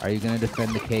 Are you gonna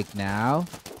defend the cake now?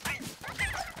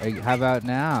 How about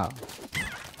now?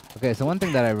 Okay, so one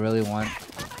thing that I really want,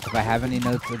 if I have any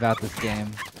notes about this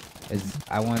game, is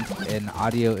I want an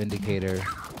audio indicator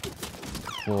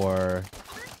for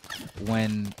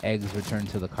when eggs return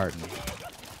to the carton.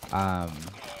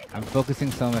 I'm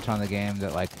focusing so much on the game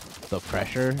that like the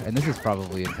pressure, and this is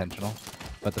probably intentional,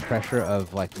 but the pressure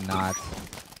of like not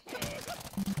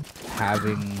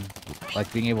having,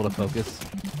 like being able to focus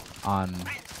on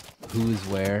who's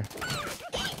where,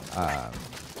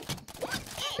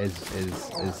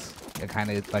 is kind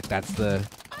of like that's the,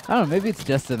 I don't know, maybe it's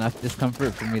just enough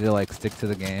discomfort for me to like stick to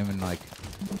the game, and like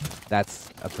that's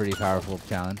a pretty powerful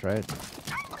challenge, right?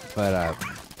 But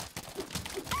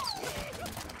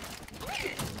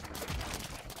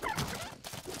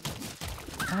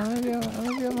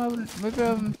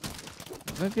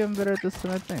maybe I'm better at this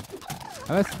than I think.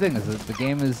 And that's the thing, is that the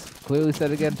game is clearly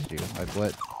set against you. Like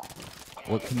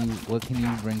what can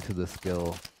you bring to the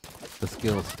skill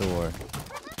store?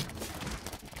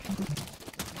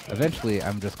 Eventually,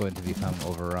 I'm just going to become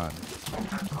overrun.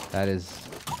 That is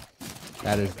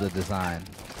the design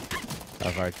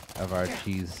of our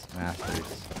cheese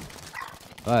masters.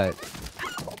 But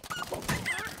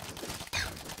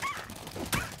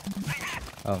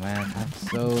oh man, I'm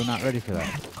so not ready for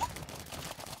that.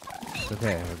 It's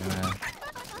okay, we're gonna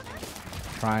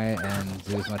try and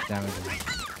do as much damage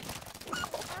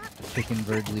as chicken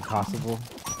birdly possible.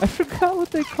 I forgot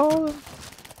what they call them.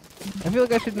 I feel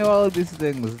like I should know all of these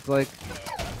things. It's like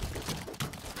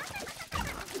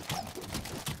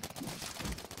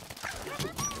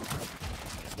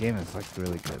this game is like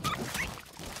really good.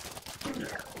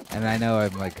 And I know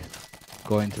I'm like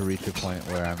going to reach a point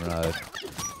where I'm gonna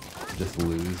just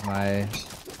lose my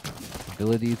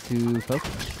ability to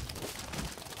focus.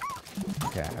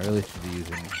 Okay, I really should be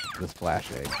using the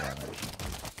splash egg damage.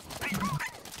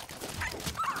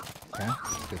 Okay,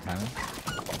 that's good timing.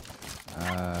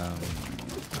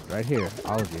 Right here,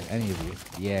 all of you, any of you.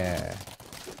 Yeah.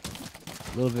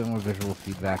 A little bit more visual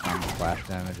feedback on the splash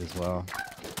damage as well.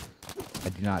 I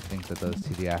do not think that those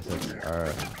 2D assets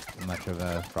are much of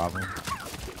a problem.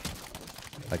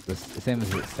 Like the same as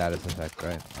the status effect,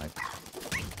 right? Like,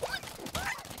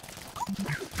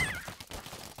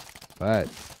 but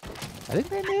I think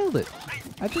they nailed it.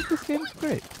 I think this game's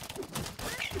great.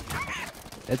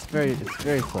 It's very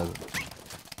pleasant.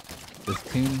 This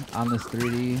tune on this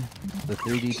 3D, the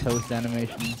 3D toast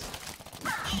animations.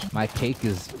 My cake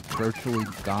is virtually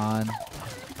gone.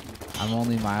 I'm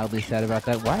only mildly sad about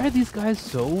that. Why are these guys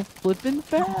so flippin'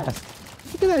 fast?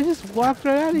 Look at that, I just walked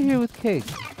right out of here with cake.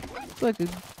 It's like a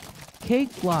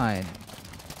cake line.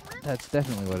 That's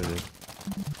definitely what it is.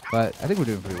 But I think we're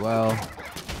doing pretty well.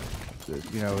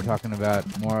 You know, we're talking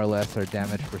about more or less our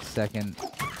damage per second.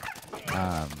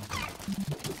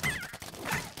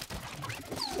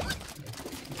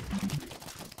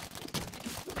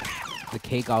 The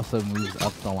cake also moves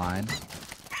up the line,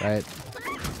 right?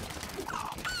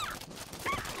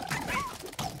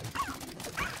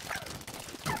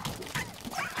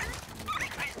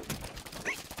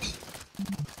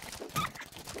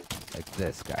 Like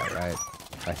this guy, right?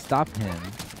 If I stop him,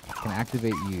 I can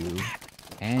activate you,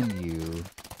 and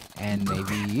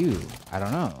maybe you. I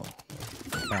don't know.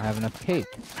 I don't have enough cake.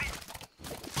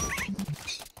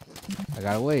 I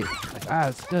gotta wait. Like,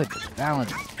 it's good. It's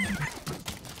balanced.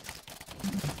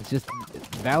 It's just,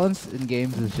 balance in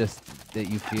games is just that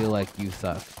you feel like you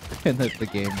suck, and that the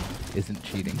game isn't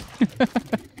cheating.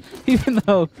 Even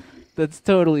though that's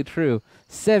totally true.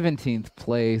 17th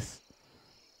place.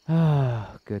 Oh,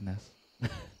 goodness.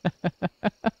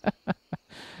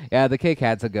 Yeah, the cake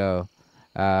had to go.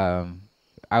 I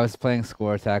was playing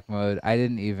score attack mode. I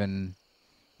didn't even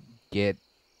get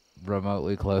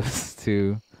remotely close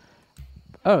to...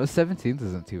 Oh, 17th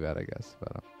isn't too bad, I guess.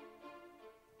 But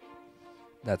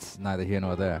that's neither here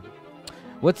nor there.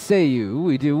 What say you?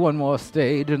 We do one more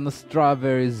stage in the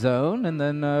Strawberry Zone and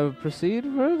then proceed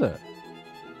further.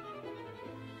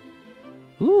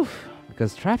 Oof,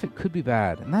 because traffic could be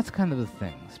bad, and that's kind of the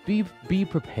things. Be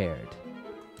prepared.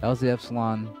 LZ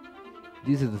Epsilon,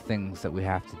 these are the things that we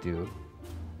have to do.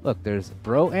 Look, there's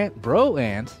Bro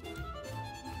Ant.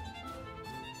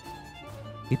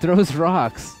 He throws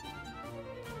rocks.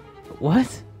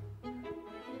 What?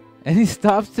 And he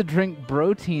stops to drink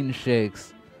protein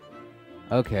shakes.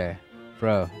 Okay,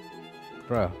 bro.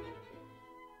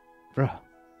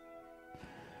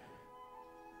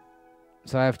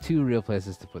 So I have two real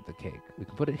places to put the cake. We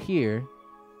can put it here,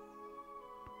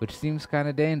 which seems kind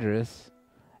of dangerous,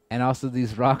 And also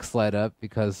these rocks light up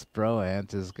because Bro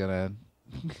Ant is gonna.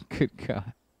 Good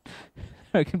God.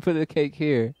 I can put the cake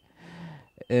here.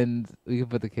 And we can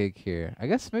put the cake here. I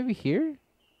guess maybe here?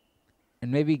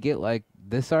 And maybe get like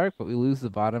this arc, but we lose the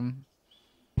bottom.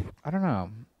 I don't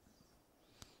know.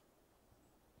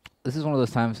 This is one of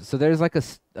those times. So there's like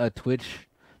a Twitch.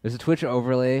 There's a Twitch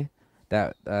overlay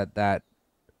that that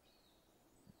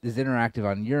is interactive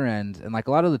on your end, and like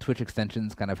a lot of the Twitch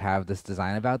extensions kind of have this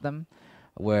design about them,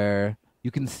 where you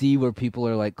can see where people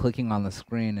are like clicking on the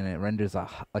screen, and it renders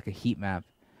like a heat map,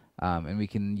 and we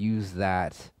can use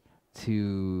that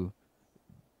to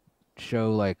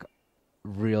show like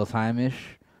real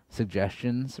time-ish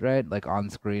suggestions, right? Like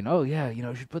on screen. Oh yeah,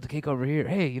 you should put the cake over here.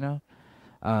 Hey,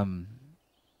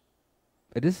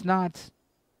 it is not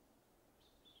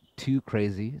too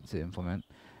crazy to implement,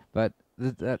 but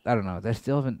I don't know. They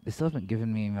still haven't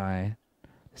given me my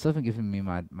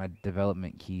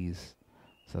development keys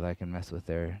so that I can mess with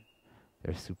their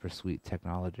super sweet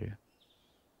technology.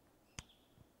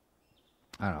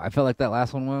 I don't know. I felt like that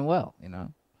last one went well.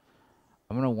 I'm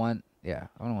gonna want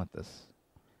this.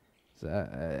 So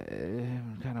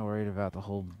I'm kind of worried about the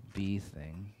whole bee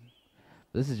thing.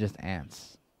 This is just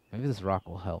ants. Maybe this rock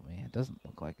will help me. It doesn't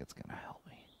look like it's gonna help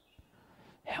me.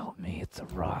 Help me, it's a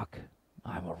rock.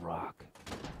 I'm a rock.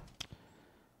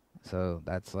 So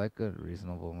that's like a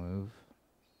reasonable move.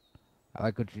 I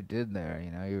like what you did there.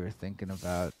 You were thinking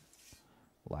about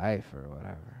life or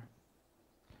whatever.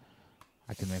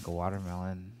 I can make a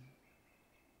watermelon.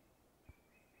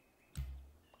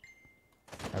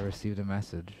 I received a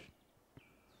message.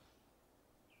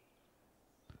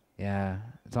 Yeah,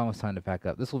 it's almost time to pack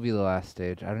up. This will be the last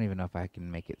stage. I don't even know if I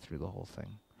can make it through the whole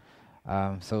thing.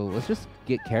 So let's just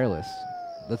get careless.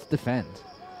 Let's defend.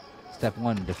 Step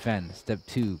 1, defend. Step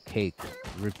 2, cake.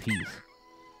 Repeat.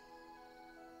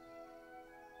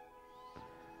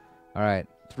 Alright,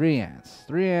 3 ants.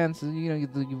 3 ants, you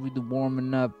do the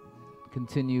warming up.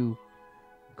 Continue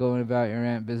going about your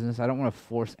ant business. I don't want to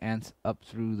force ants up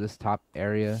through this top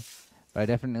area, but I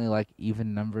definitely like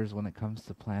even numbers when it comes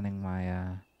to planning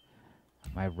my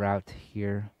my route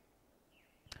here.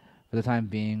 For the time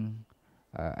being,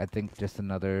 I think just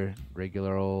another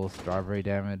regular old strawberry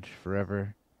damage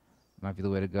forever might be the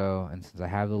way to go. And since I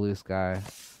have the loose guy,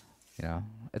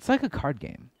 it's like a card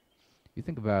game. You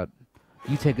think about,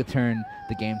 you take a turn,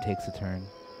 the game takes a turn,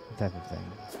 type of thing.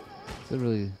 It's a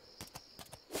really...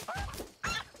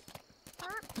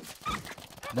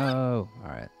 No!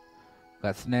 Alright. We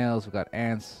got snails, we got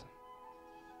ants.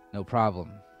 No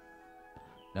problem.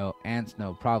 No ants,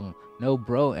 no problem. No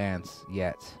bro ants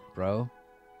yet, bro.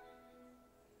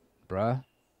 Bruh.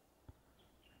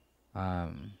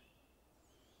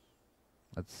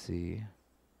 Let's see.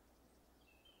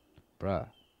 Bruh.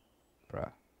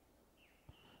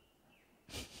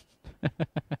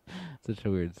 Such a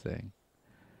weird saying.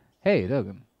 Hey,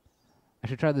 Dogan. I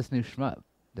should try this new shmup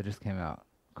that just came out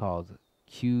called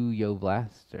Q Yo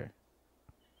Blaster.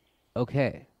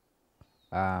 Okay.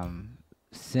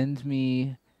 Send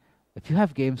me, if you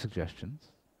have game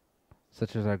suggestions,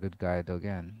 such as our good guy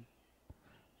Dogan,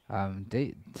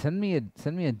 send me a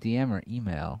DM or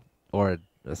email or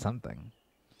something.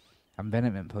 I'm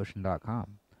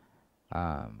ben@mintpotion.com.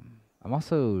 I'm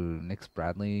also Nix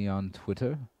Bradley on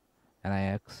Twitter,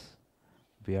 NIX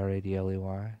BRADLEY.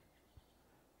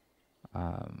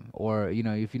 Or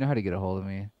if you know how to get a hold of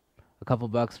me, a couple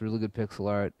bucks, really good pixel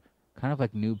art, kind of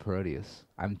like Noob Parodius.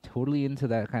 I'm totally into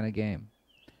that kind of game,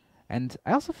 and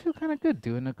I also feel kind of good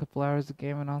doing a couple hours of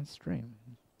gaming on stream.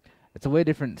 It's a way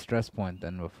different stress point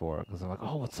than before, because I'm like,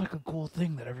 oh, it's like a cool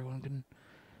thing that everyone can.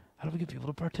 How do we get people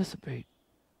to participate?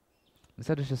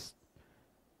 Instead, it's just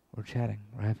we're chatting,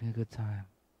 we're having a good time.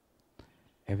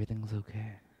 Everything's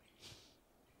okay.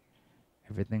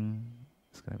 Everything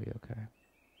is gonna be okay.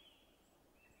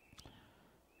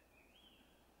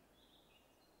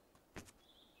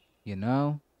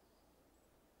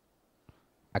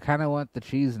 I kind of want the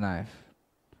cheese knife,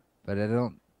 but I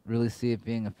don't really see it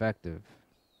being effective.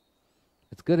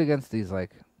 It's good against these,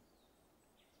 like,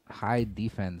 high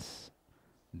defense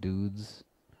dudes,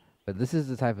 but this is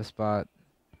the type of spot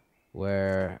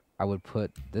where I would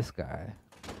put this guy,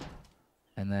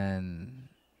 and then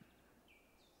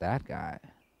that guy.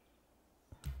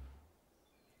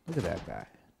 Look at that guy.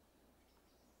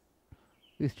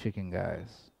 These chicken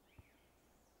guys.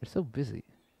 They're so busy.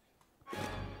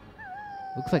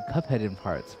 Looks like Cuphead in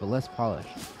parts, but less polished.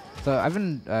 So I've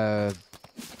been,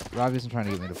 Robbie's been trying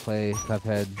to get me to play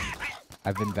Cuphead.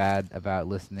 I've been bad about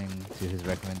listening to his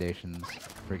recommendations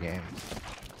for games.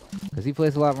 Because he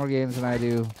plays a lot more games than I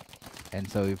do, and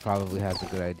so he probably has a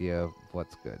good idea of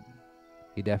what's good.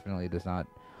 He definitely does not.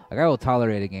 Like, I will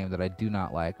tolerate a game that I do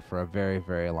not like for a very,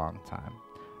 very long time.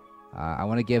 I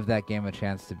want to give that game a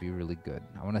chance to be really good.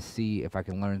 I want to see if I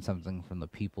can learn something from the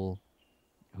people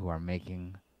who are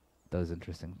making those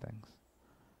interesting things,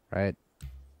 right?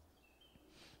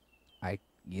 I,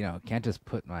 can't just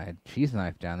put my cheese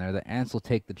knife down there. The ants will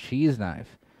take the cheese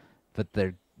knife, but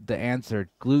the ants are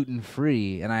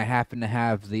gluten-free, and I happen to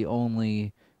have the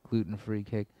only gluten-free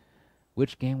cake.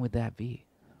 Which game would that be?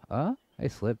 Hey,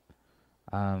 Slip.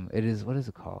 It is, what is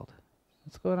it called?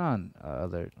 What's going on?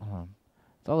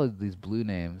 It's all of these blue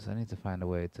names. I need to find a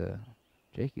way to...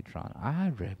 Jakeytron,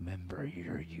 I remember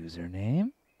your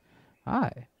username.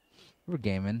 Hi. We're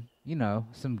gaming.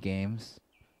 Some games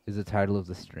is the title of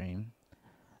the stream.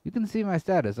 You can see my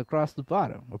status across the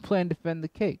bottom. We're playing Defend the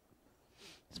Cake.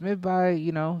 It's made by,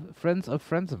 friends of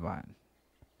friends of mine.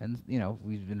 And,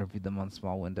 we've interviewed them on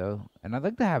Small Window. And I'd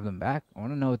like to have them back. I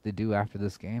want to know what they do after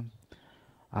this game.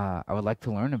 I would like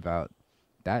to learn about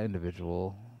that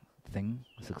individual thing,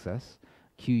 success.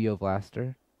 Q-Yo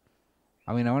Blaster.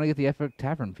 I mean, I want to get the Epic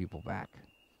Tavern people back.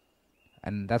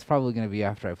 And that's probably going to be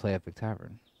after I play Epic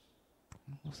Tavern.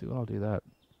 We'll see what I'll do that.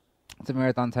 It's a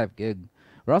marathon type gig.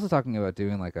 We're also talking about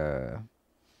doing like a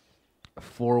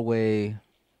 4-way...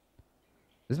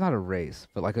 This is not a race,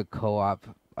 but like a co-op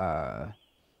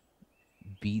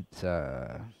beat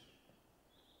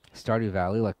Stardew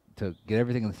Valley, like to get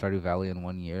everything in Stardew Valley in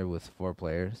 1 year with 4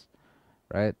 players,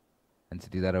 right? And to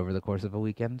do that over the course of a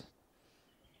weekend.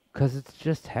 Because it's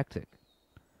just hectic.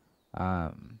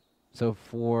 So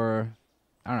for...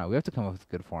 I don't know, we have to come up with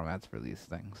good formats for these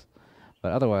things.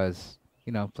 But otherwise,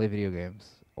 play video games.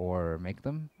 Or make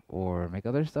them. Or make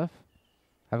other stuff.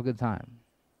 Have a good time.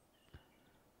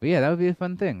 But yeah, that would be a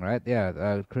fun thing, right?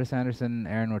 Yeah, Chris Anderson and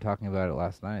Aaron were talking about it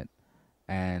last night.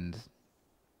 And...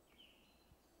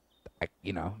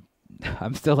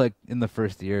 I'm still like in the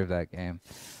first year of that game.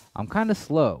 I'm kind of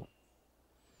slow.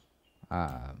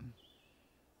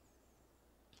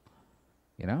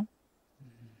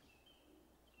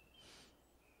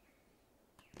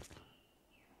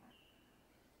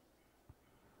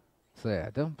 So yeah,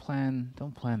 don't plan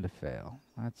to fail.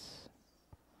 That's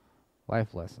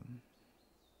life lesson.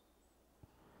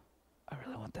 I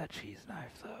really want that cheese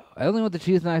knife though. I only want the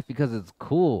cheese knife because it's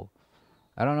cool.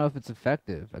 I don't know if it's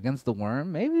effective against the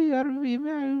worm. Maybe I don't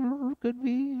know. Could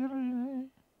be.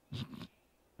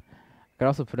 Could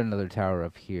also put another tower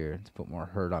up here to put more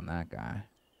hurt on that guy.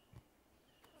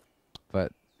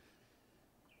 But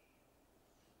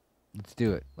let's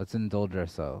do it. Let's indulge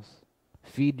ourselves.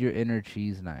 Feed your inner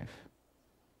cheese knife.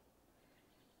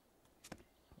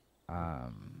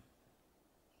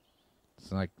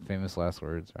 It's like famous last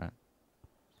words, right?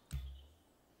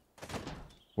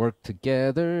 Work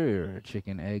together,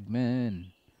 chicken egg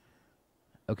men.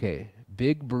 Okay,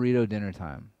 big burrito dinner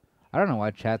time. I don't know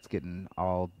why chat's getting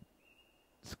all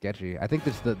sketchy. I think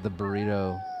it's the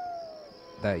burrito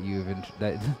that your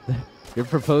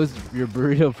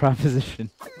burrito proposition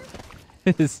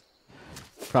is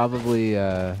probably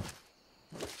oh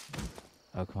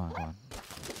come on.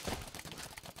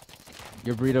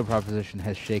 Your burrito proposition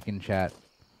has shaken chat.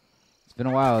 It's been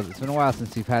a while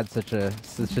since you've had such a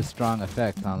strong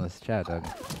effect on this chat, Doug.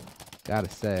 Gotta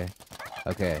say.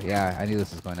 Okay, yeah, I knew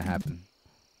this was going to happen.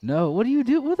 No, what do you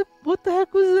do? What the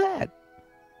heck was that?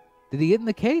 Did he get in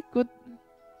the cake? What?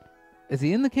 Is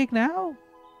he in the cake now?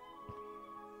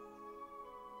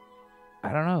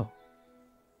 I don't know.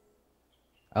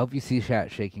 I hope you see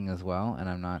chat shaking as well, and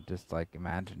I'm not just like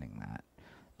imagining that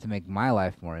to make my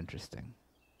life more interesting.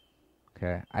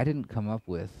 Okay, I didn't come up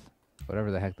with whatever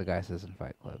the heck the guy says in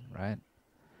Fight Club, right?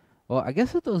 Well, I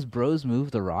guess if those bros move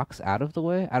the rocks out of the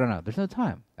way, I don't know. There's no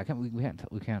time. We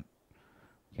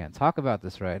can't talk about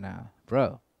this right now,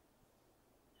 bro.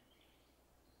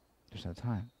 There's no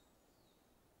time.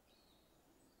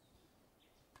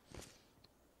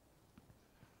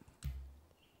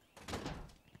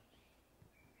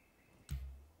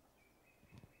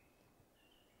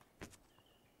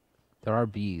 There are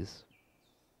bees.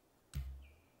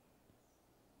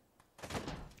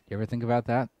 You ever think about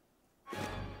that? Is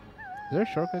there a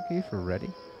shortcut key for ready?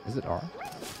 Is it R?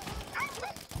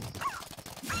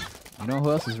 You know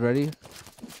who else is ready?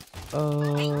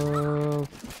 Oh,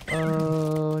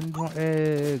 I need more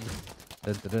eggs.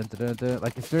 Dun, dun, dun, dun, dun.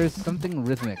 Like, if there's something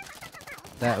rhythmic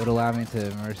that would allow me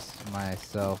to immerse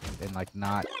myself in, like,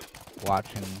 not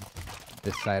watching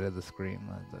this side of the screen,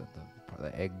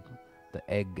 the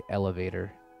egg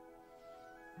elevator,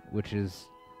 which is,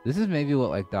 this is maybe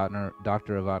what, like, Dr.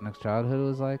 Robotnik's childhood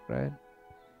was like, right?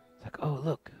 It's like, oh,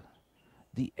 look,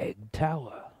 the egg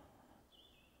tower.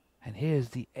 And here's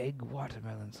the egg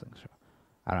watermelon slingshot.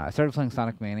 I don't know. I started playing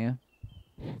Sonic Mania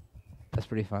That's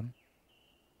pretty fun.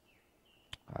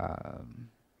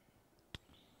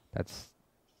 That's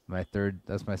my third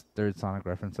Sonic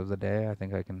reference of the day. I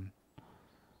think I can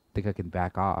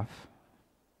back off.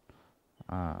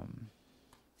 And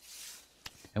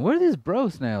where are these bro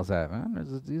snails at, man?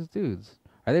 There's these dudes.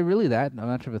 Are they really that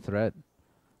much of a threat?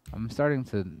 I'm starting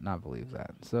to not believe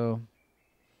that. So,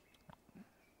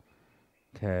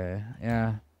 okay,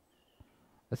 yeah.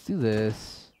 Let's do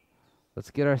this. Let's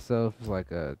get ourselves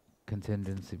like a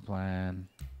contingency plan.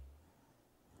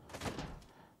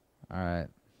 All right,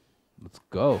 let's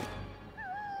go.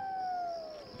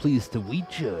 Pleased to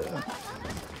meet you.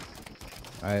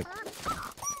 All right.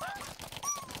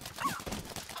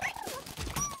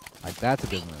 Like, that's a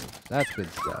good move. That's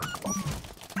good stuff.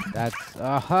 That's,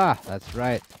 aha! That's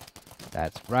right.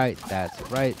 That's right. That's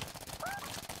right.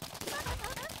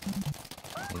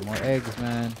 Need more eggs,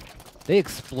 man. They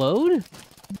explode?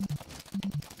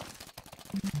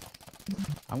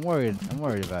 I'm worried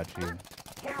about you.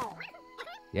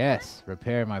 Yes,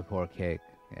 repair my poor cake.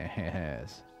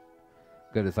 Yes.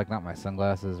 Good, it's like not my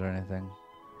sunglasses or anything.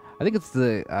 I think it's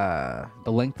the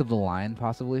length of the line,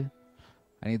 possibly.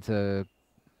 I need to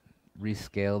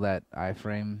rescale that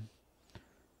iframe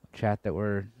chat that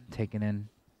we're taking in.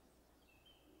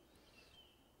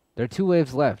 There are 2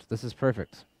 waves left. This is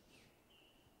perfect.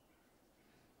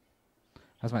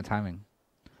 How's my timing?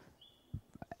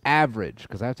 Average,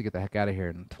 because I have to get the heck out of here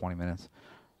in 20 minutes.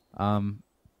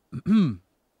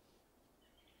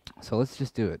 So let's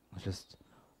just do it. Let's just,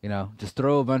 you know, just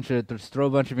throw a bunch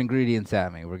of ingredients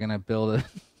at me. We're gonna build a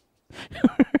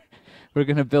we're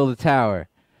gonna build a tower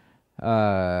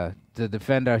to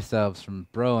defend ourselves from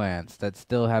bro ants that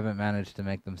still haven't managed to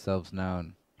make themselves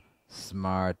known.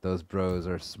 Smart, those bros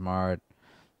are smart.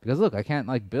 Because look, I can't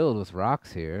like build with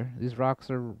rocks here. These rocks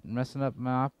are messing up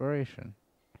my operation.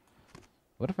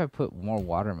 What if I put more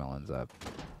watermelons up?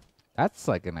 That's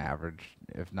like an average,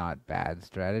 if not bad,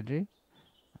 strategy.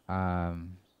 Yeah,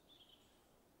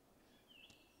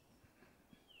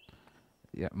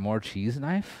 more cheese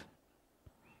knife?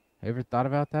 Have you ever thought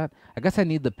about that? I guess I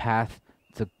need the path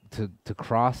to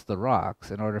cross the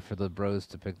rocks in order for the bros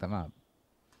to pick them up.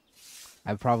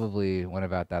 I probably went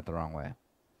about that the wrong way.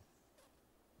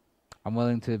 I'm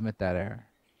willing to admit that error.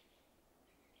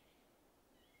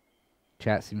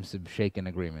 Chat seems to shake in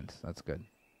agreement. That's good.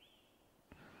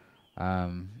 I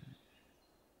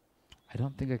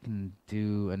don't think I can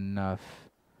do enough.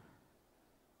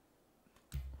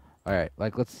 Alright,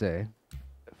 like let's say,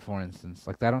 for instance,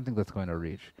 like I don't think that's going to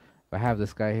reach. If I have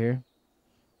this guy here,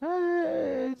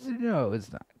 no,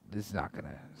 it's not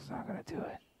gonna do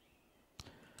it.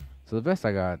 So the best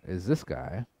I got is this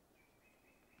guy.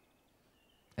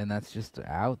 And that's just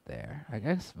out there. I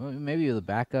guess maybe the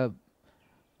backup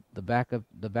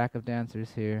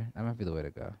dancers here. That might be the way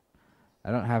to go.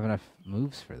 I don't have enough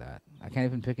moves for that. I can't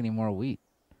even pick any more wheat.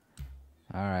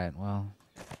 All right, well,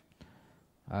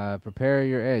 prepare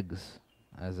your eggs,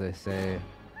 as they say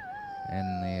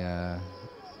in the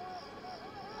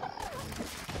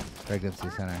pregnancy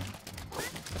center.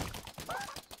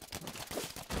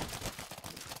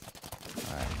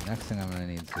 All right, next thing I'm gonna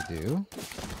need to do.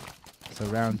 So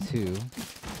round 2, you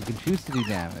can choose to do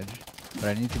damage, but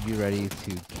I need to be ready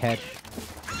to catch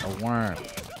a worm.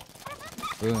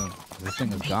 Boom. This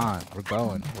thing is gone. We're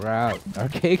going. We're out. Our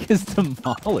cake is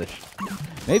demolished.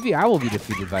 Maybe I will be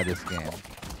defeated by this game.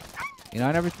 You know,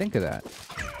 I never think of that.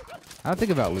 I don't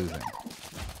think about losing.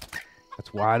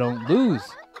 That's why I don't lose.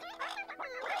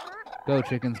 Go,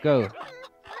 chickens, go.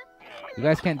 You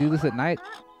guys can't do this at night?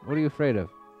 What are you afraid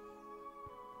of?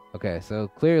 Okay, so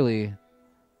clearly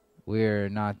we're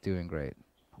not doing great.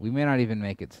 We may not even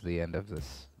make it to the end of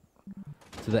this,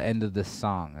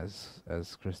 song, as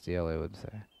Christiele would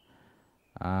say.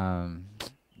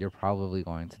 You're probably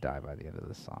going to die by the end of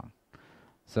this song.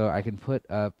 So I can put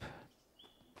up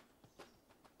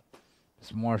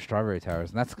some more strawberry towers,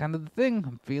 and that's kind of the thing.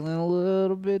 I'm feeling a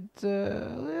little bit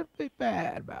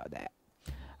bad about that.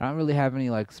 I don't really have any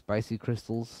like spicy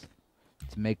crystals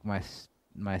to make my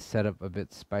setup a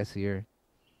bit spicier,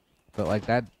 but like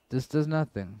that. This does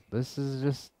nothing. This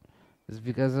is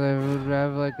because I would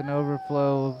have like an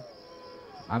overflow of...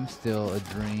 I'm still a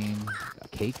dream. A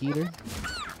cake eater?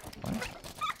 What?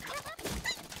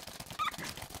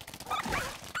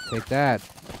 Take that.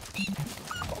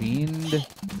 Fiend.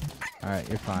 Alright,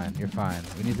 you're fine. You're fine.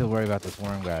 We need to worry about this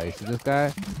worm guy. You see this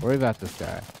guy? Worry about this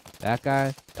guy. That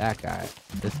guy. That guy.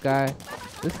 This guy.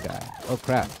 This guy. Oh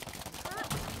crap.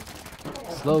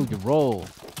 Slow your roll.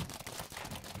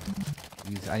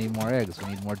 I need more eggs. We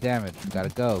need more damage. We gotta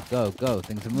go. Go. Go.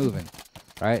 Things are moving.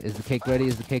 Alright, is the cake ready?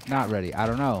 Is the cake not ready? I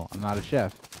don't know. I'm not a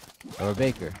chef. or a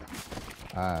baker.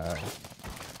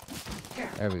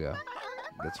 There we go.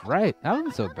 That's right. That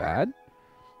wasn't so bad.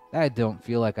 I don't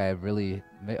feel like I really...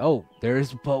 Oh,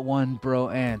 there's but one bro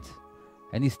ant.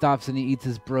 And he stops and he eats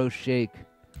his bro shake.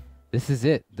 This is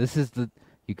it. This is the...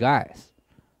 You guys.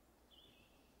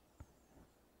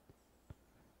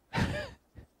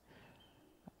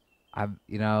 I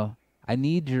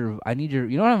need your...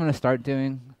 You know what I'm going to start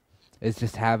doing? Is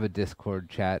just have a Discord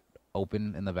chat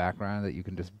open in the background that you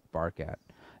can just bark at.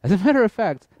 As a matter of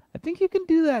fact, I think you can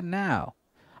do that now.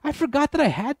 I forgot that I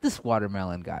had this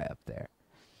watermelon guy up there.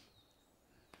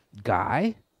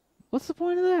 Guy? What's the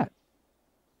point of that?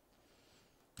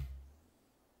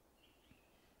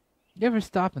 You ever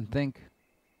stop and think,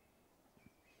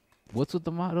 what's with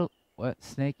the model? What?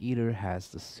 Snake Eater has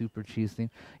the super cheese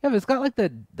theme. Yeah, but it's got like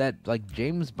that like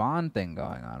James Bond thing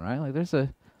going on, right? Like there's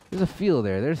a feel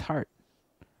there. There's heart.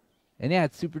 And yeah,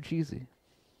 it's super cheesy.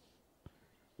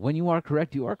 When you are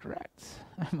correct, you are correct.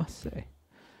 I must say.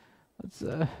 Let's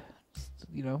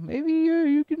maybe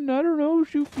you can, I don't know,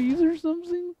 shoot bees or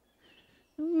something.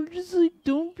 Just like,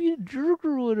 don't be a jerk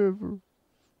or whatever.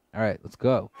 All right, let's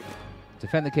go.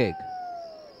 Defend the cake.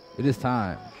 It is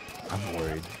time. I'm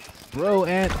worried. Bro,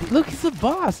 and look, he's the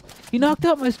boss. He knocked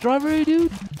out my strawberry,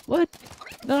 dude. What?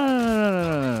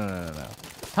 No.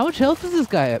 How much health does this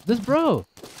guy have? This bro.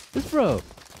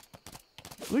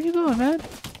 Where you going, man?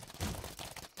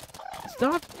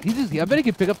 Stop. I bet he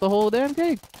can pick up the whole damn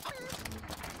cake.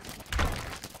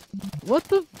 What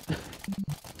the?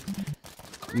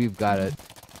 We've got it.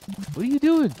 What are you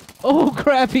doing? Oh,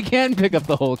 crap. He can pick up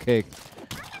the whole cake.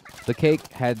 The cake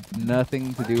had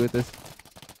nothing to do with this.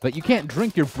 But you can't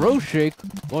drink your bro shake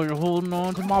while you're holding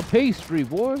on to my pastry,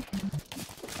 boy.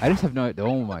 I just have no idea.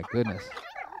 Oh, my goodness.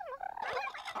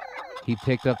 He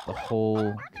picked up the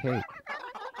whole cake.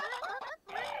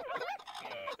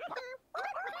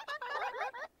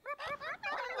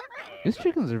 These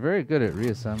chickens are very good at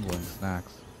reassembling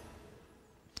snacks.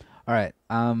 All right.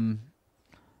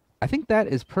 I think that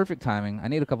is perfect timing. I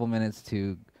need a couple minutes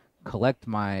to collect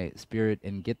my spirit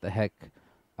and get the heck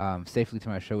safely to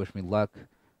my show. Wish me luck,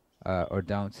 or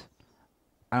don't.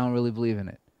 I don't really believe in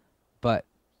it. But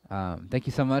thank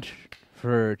you so much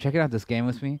for checking out this game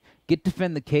with me. Get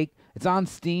Defend the Cake. It's on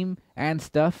Steam and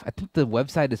stuff. I think the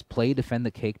website is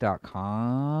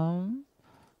playdefendthecake.com.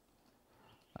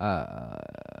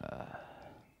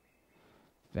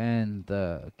 Defend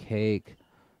the Cake.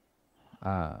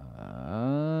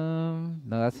 No,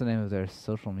 that's the name of their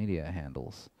social media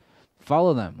handles.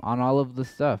 Follow them on all of the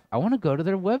stuff. I want to go to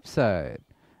their website.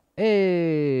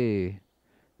 Hey,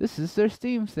 this is their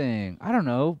Steam thing. I don't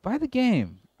know. Buy the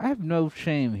game. I have no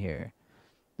shame here.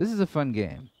 This is a fun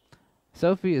game.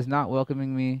 Sophie is not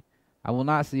welcoming me. I will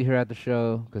not see her at the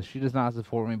show because she does not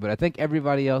support me, but I thank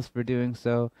everybody else for doing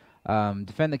so.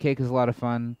 Defend the Cake is a lot of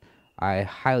fun. I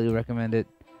highly recommend it.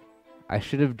 I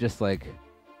should have just like,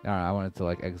 I don't know, I wanted to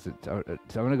like exit. So I'm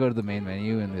going to go to the main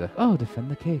menu and be like, oh,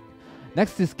 Defend the Cake.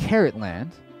 Next is Carrot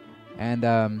Land. And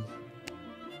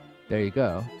there you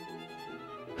go.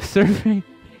 Sophie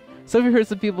hurts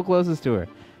the people closest to her.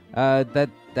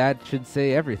 That should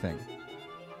say everything.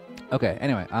 Okay,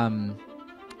 anyway,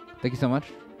 thank you so much.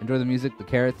 Enjoy the music, the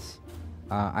carrots.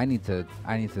 I need to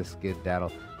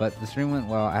skedaddle. But the stream went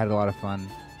well. I had a lot of fun.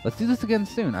 Let's do this again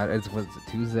soon. Was it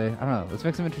Tuesday? I don't know. Let's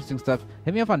make some interesting stuff.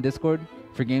 Hit me up on Discord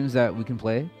for games that we can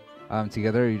play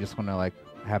together. Or you just want to like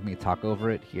have me talk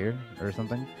over it here or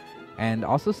something. And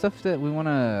also stuff that we want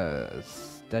to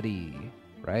study,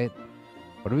 right?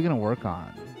 What are we going to work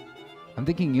on? I'm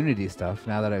thinking Unity stuff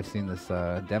now that I've seen this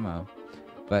demo.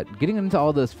 But getting into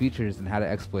all those features and how to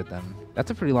exploit them,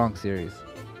 that's a pretty long series.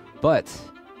 But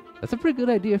that's a pretty good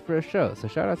idea for a show, so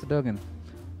shout out to Dogan.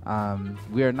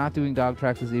 We are not doing dog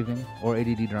tracks this evening, or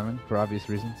ADD drumming, for obvious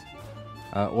reasons.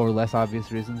 Or less obvious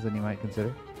reasons than you might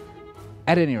consider.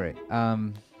 At any rate,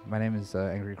 my name is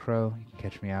Angry Crow. You can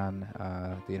catch me on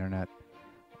the internet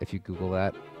if you Google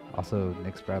that. Also,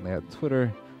 Nick Bradley on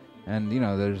Twitter. And, you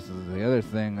know, there's the other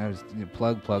thing. There's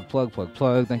plug.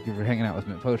 Thank you for hanging out with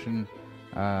Mint Potion.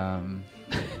 And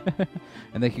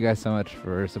thank you guys so much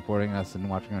for supporting us and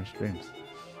watching our streams.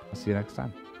 I'll see you next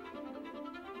time.